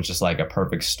so it was just like a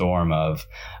perfect storm of,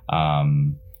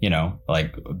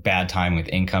 like bad time with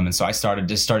income. And so I started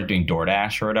doing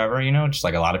DoorDash or whatever, just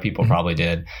like a lot of people probably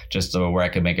did, just where I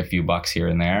could make a few bucks here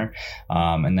and there.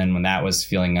 And then when that was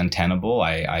feeling untenable,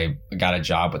 I got a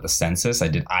job with the census. I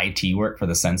did IT work for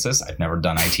the census. I've never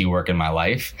done IT work in my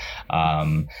life.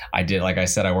 Like I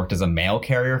said, I worked as a mail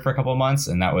carrier for a couple of months,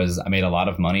 and I made a lot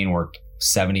of money and worked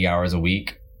 70 hours a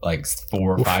week, like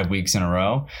 4 or 5 weeks in a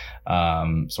row,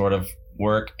 sort of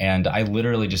work. And I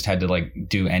literally just had to like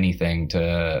do anything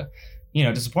to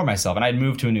support myself. And I'd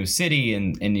moved to a new city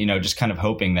and just kind of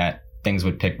hoping that things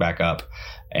would pick back up.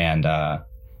 And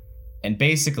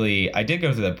basically I did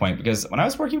go through that point, because when I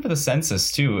was working for the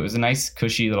census too, it was a nice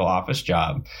cushy little office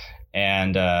job.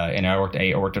 And I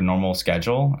worked a normal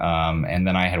schedule, and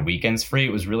then I had weekends free.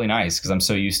 It was really nice because I'm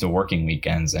so used to working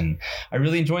weekends, and I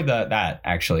really enjoyed that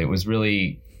actually. It was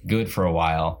really good for a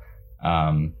while.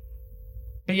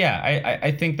 But yeah,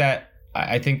 I think that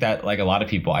like a lot of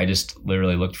people, I just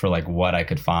literally looked for like what I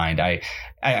could find. I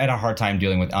had a hard time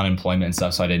dealing with unemployment and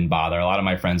stuff, so I didn't bother. A lot of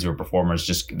my friends who were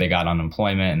performers, they got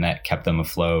unemployment, and that kept them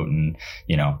afloat, and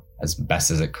as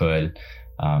best as it could.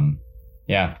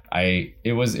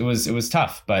 It was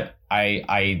tough, but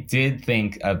I did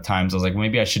think at times I was like,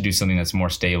 maybe I should do something that's more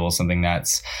stable, something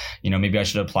that's, maybe I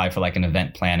should apply for like an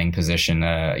event planning position,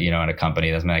 in a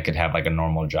company that I could have like a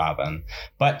normal job in.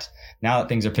 But now that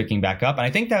things are picking back up, and I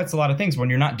think that's a lot of things, when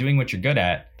you're not doing what you're good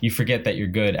at, you forget that you're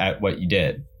good at what you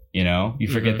did. You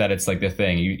forget that it's like the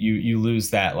thing. You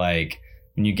lose that, like,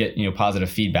 when you get positive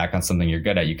feedback on something you're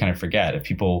good at, you kind of forget. If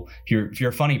you're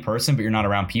a funny person but you're not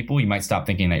around people, you might stop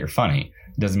thinking that you're funny.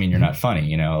 It doesn't mean you're not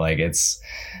funny, like it's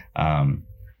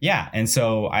and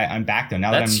so I'm back there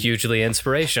now. That's hugely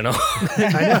inspirational.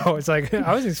 I know. It's like,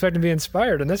 I was expecting to be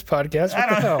inspired in this podcast. What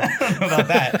the hell? About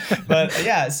that. But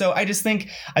yeah, so I think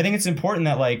it's important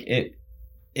that like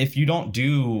if you don't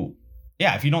do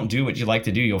what you like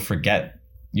to do, you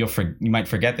might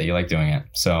forget that you like doing it.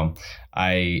 So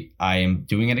I am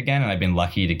doing it again, and I've been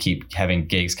lucky to keep having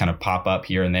gigs kind of pop up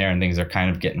here and there, and things are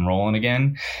kind of getting rolling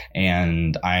again.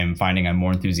 And I'm finding I'm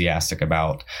more enthusiastic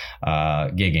about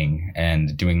gigging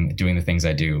and doing the things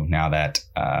I do now that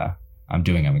I'm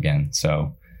doing them again.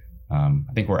 So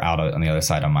I think we're out on the other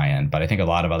side on my end, but I think a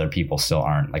lot of other people still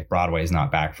aren't. Like Broadway's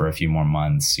not back for a few more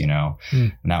months,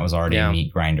 and that was already a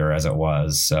meat grinder as it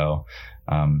was. So,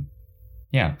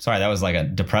 yeah, sorry, that was like a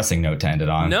depressing note to end it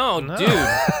on. No,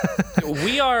 dude,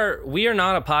 we are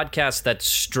not a podcast that's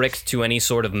strict to any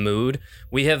sort of mood.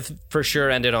 We have for sure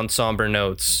ended on somber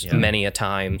notes many a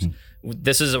times.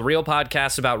 This is a real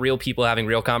podcast about real people having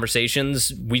real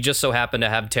conversations. We just so happen to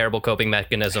have terrible coping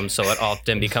mechanisms, so it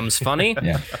often becomes funny. But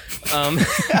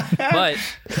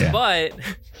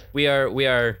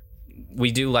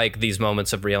we do like these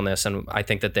moments of realness, and I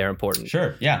think that they're important.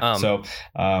 Sure. Yeah.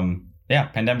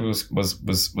 Pandemic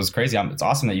was crazy. It's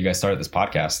awesome that you guys started this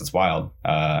podcast. It's wild.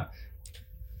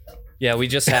 Yeah, we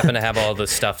just happen to have all the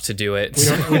stuff to do it.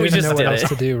 We didn't know what else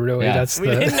to do, really. Yeah. We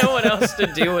didn't know what else to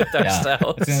do with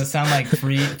ourselves. It's gonna sound like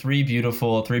three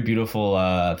beautiful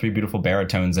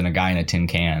baritones and a guy in a tin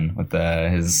can with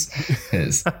his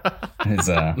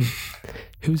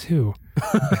Who's who?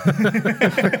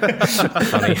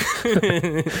 Funny.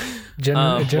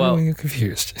 Genuinely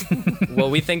confused.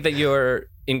 Well, we think that you're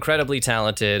incredibly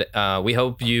talented. We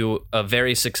hope you a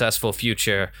very successful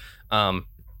future.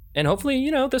 And hopefully,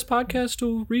 this podcast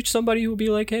will reach somebody who will be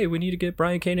like, hey, we need to get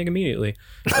Brian Koenig immediately.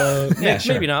 Sure.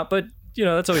 Maybe not, but,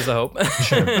 that's always the hope.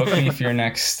 Sure. Book me for your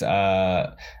next Chip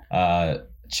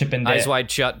and Eyes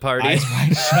Wide Shut party. Eyes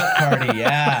Wide Shut party,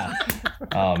 yeah.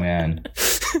 Oh, man.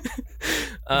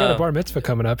 You got a bar mitzvah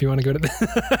coming up. You want to go to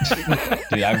the...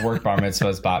 Dude, I've worked bar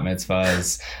mitzvahs, bat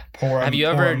mitzvahs,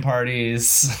 porn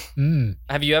parties.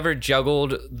 Have you ever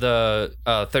juggled the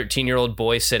 13-year-old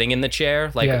boy sitting in the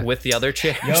chair, with the other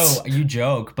chairs? Yo, you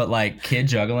joke, but like kid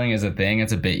juggling is a thing.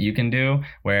 It's a bit you can do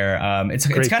where it's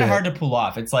kind of hard to pull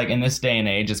off. It's like in this day and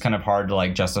age, it's kind of hard to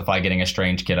like justify getting a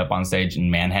strange kid up on stage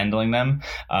and manhandling them.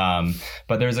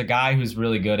 But there's a guy who's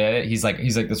really good at it. He's like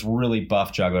this really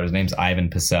buff juggler. His name's Ivan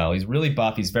Pacell. He's really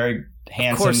buff. He's very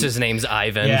handsome. Of course his name's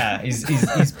Ivan. Yeah,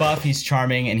 he's buff, he's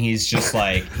charming, and he's just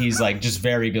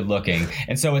very good looking.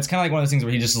 And so it's kind of like one of those things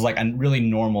where he just is like a really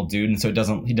normal dude, and so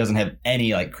he doesn't have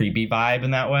any like creepy vibe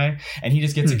in that way. And he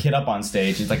just gets a kid up on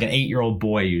stage. It's like an 8-year-old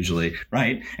boy usually,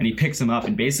 right? And he picks him up,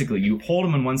 and basically you hold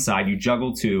him on one side, you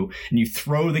juggle two, and you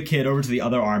throw the kid over to the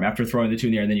other arm after throwing the two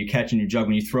in the air, and then you catch and you juggle,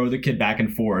 and you throw the kid back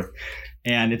and forth.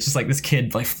 And it's just like this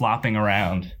kid like flopping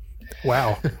around.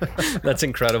 Wow. That's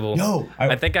incredible. No,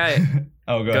 I think I...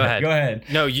 Oh, go ahead. Go ahead.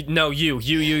 No, you. I was just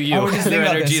Your thinking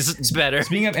energy is better.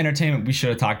 Speaking of entertainment, we should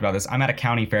have talked about this. I'm at a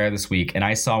county fair this week, and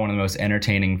I saw one of the most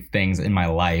entertaining things in my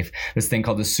life. This thing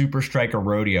called the Super Striker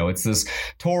Rodeo. It's this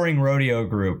touring rodeo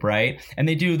group, right? And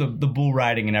they do the bull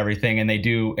riding and everything, and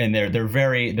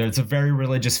there's a very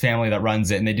religious family that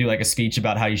runs it, and they do like a speech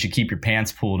about how you should keep your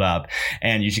pants pulled up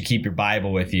and you should keep your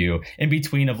Bible with you in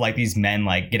between of like these men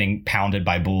like getting pounded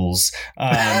by bulls.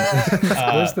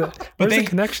 Where's the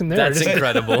connection there? That's incredible.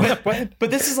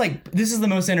 But this is the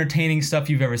most entertaining stuff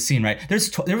you've ever seen, right?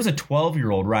 There was a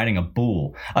 12-year-old riding a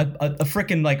bull, a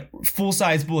freaking like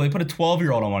full-size bull. They put a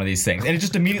 12-year-old on one of these things, and it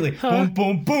just immediately boom,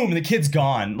 boom, boom, and the kid's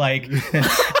gone. Like,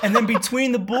 and then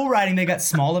between the bull riding, they got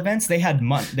small events. They had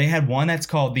one that's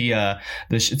called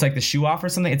it's like the shoe off or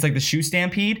something. It's like the shoe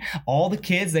stampede.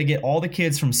 They get all the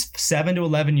kids from 7 to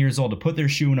 11 years old to put their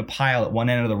shoe in a pile at one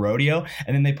end of the rodeo,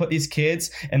 and then they put these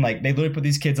kids and like they literally put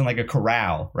these kids in like a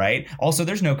corral, right? Also,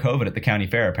 there's no COVID at the county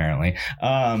fair apparently.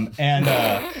 No,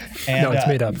 it's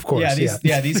made up, of course.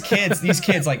 These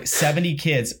kids, like 70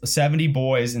 kids, 70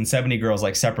 boys and 70 girls,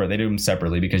 like separate. They do them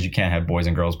separately because you can't have boys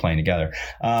and girls playing together.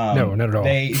 No, not at all.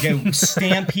 They go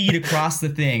stampede across the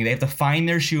thing. They have to find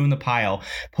their shoe in the pile,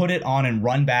 put it on, and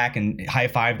run back and high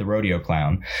five the rodeo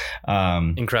clown.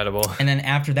 Incredible. And then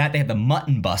after that, they have the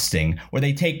mutton busting, where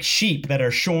they take sheep that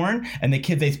are shorn and they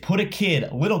put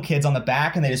little kids on the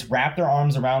back, and they just wrap their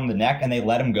arms around the neck and they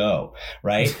let them go,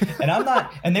 right?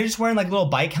 And they're just wearing like little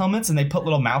bike helmets, and they put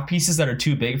little mouthpieces that are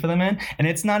too big for them in, and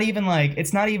it's not even like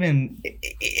kids that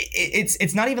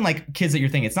you're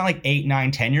thinking. It's not like 8,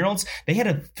 9, 10-year-olds. They had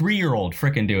a 3-year-old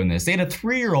freaking doing this. They had a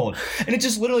 3-year-old, and it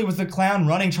just literally was the clown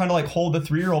running, trying to like hold the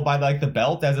 3-year-old by like the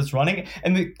belt as it's running,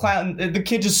 and the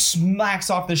kid just smacks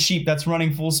off the sheep that's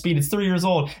running full speed. It's 3 years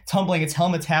old. It's humbling. Its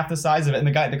helmet's half the size of it, and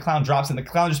the clown drops it, and the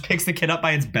clown just picks the kid up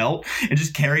by its belt and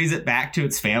just carries it back to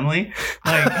its family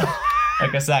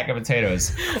like a sack of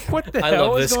potatoes. What the I hell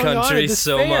love is this going on country at this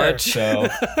so fair? much. So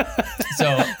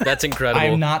That's incredible.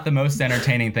 I'm not the most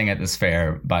entertaining thing at this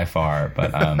fair by far,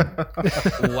 but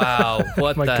wow,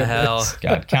 what the hell?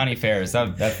 God, county fairs.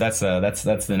 That's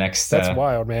the next. That's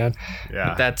wild, man.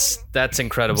 Yeah. That's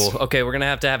incredible. Okay, we're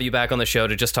gonna have you back on the show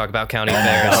to just talk about county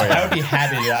fairs. I would be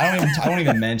happy to. I don't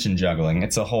even mention juggling.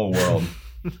 It's a whole world.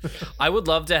 I would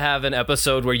love to have an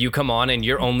episode where you come on and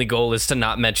your only goal is to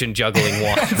not mention juggling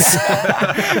once.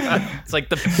 It's like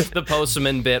the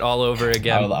Postman bit all over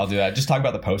again. I'll do that. Just talk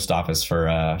about the post office for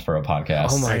a podcast.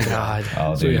 Oh my God.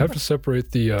 So you have to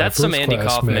separate the that's some Andy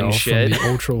Kaufman shit from the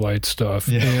ultralight stuff.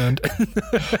 Yeah. And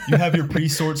you have your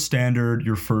pre-sort standard,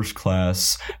 your first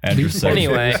class, and your second.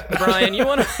 Anyway, Brian, you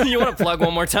want to plug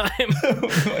one more time?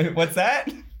 What's that?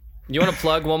 You want to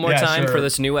plug one more time sure. for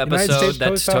this new United episode? States That's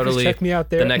Post Office, totally check me out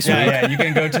there. The next week. Yeah, you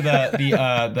can go to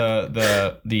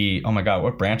the oh my God,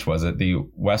 what branch was it? The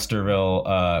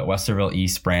Westerville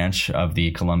East branch of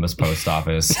the Columbus Post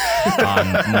Office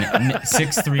on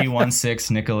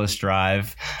 6316 Nicholas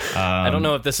Drive. I don't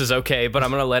know if this is okay, but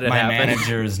I'm gonna let it my happen. My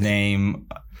manager's name.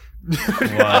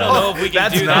 I don't know if we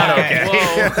can do that. Okay.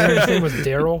 Whoa. His name was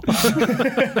Daryl.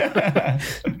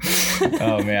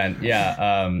 Oh man,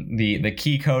 yeah. The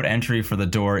key code entry for the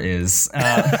door is.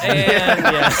 And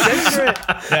yes,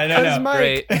 No.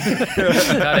 great. Cut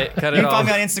it You can off. find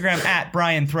me on Instagram at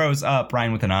Brian Throws Up.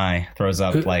 Brian with an I. Throws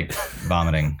up like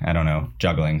vomiting. I don't know,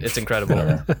 juggling. It's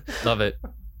incredible. Love it.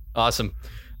 Awesome.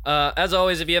 As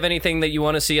always, if you have anything that you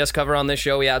want to see us cover on this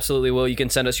show, we absolutely will. You can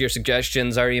send us your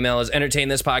suggestions. Our email is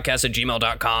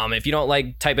entertainthistpodcast@gmail.com. If you don't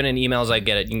like typing in emails, I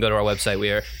get it. You can go to our website. We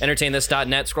are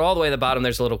entertainthis.net. Scroll all the way to the bottom.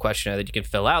 There's a little questionnaire that you can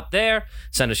fill out there.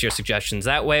 Send us your suggestions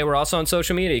that way. We're also on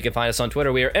social media. You can find us on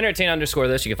Twitter. We are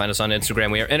entertain_this. You can find us on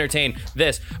Instagram. We are entertain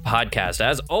this podcast.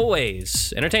 As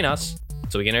always, entertain us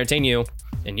so we can entertain you.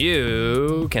 And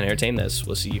you can entertain this.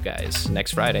 We'll see you guys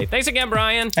next Friday. Thanks again,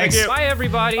 Brian. Thanks. Bye,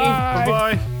 everybody.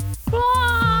 Bye-bye.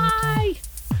 Bye.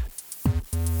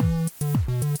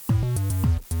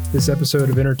 This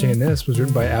episode of Entertain This was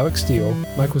written by Alex Steele,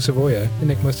 Michael Savoya, and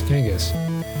Nick Mustakangas.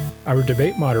 Our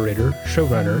debate moderator,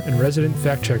 showrunner, and resident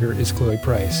fact-checker is Chloe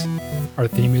Price. Our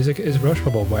theme music is Rush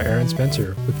Bubble by Aaron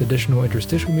Spencer, with additional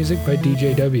interstitial music by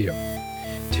DJW.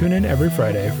 Tune in every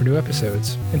Friday for new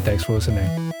episodes, and thanks for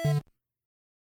listening.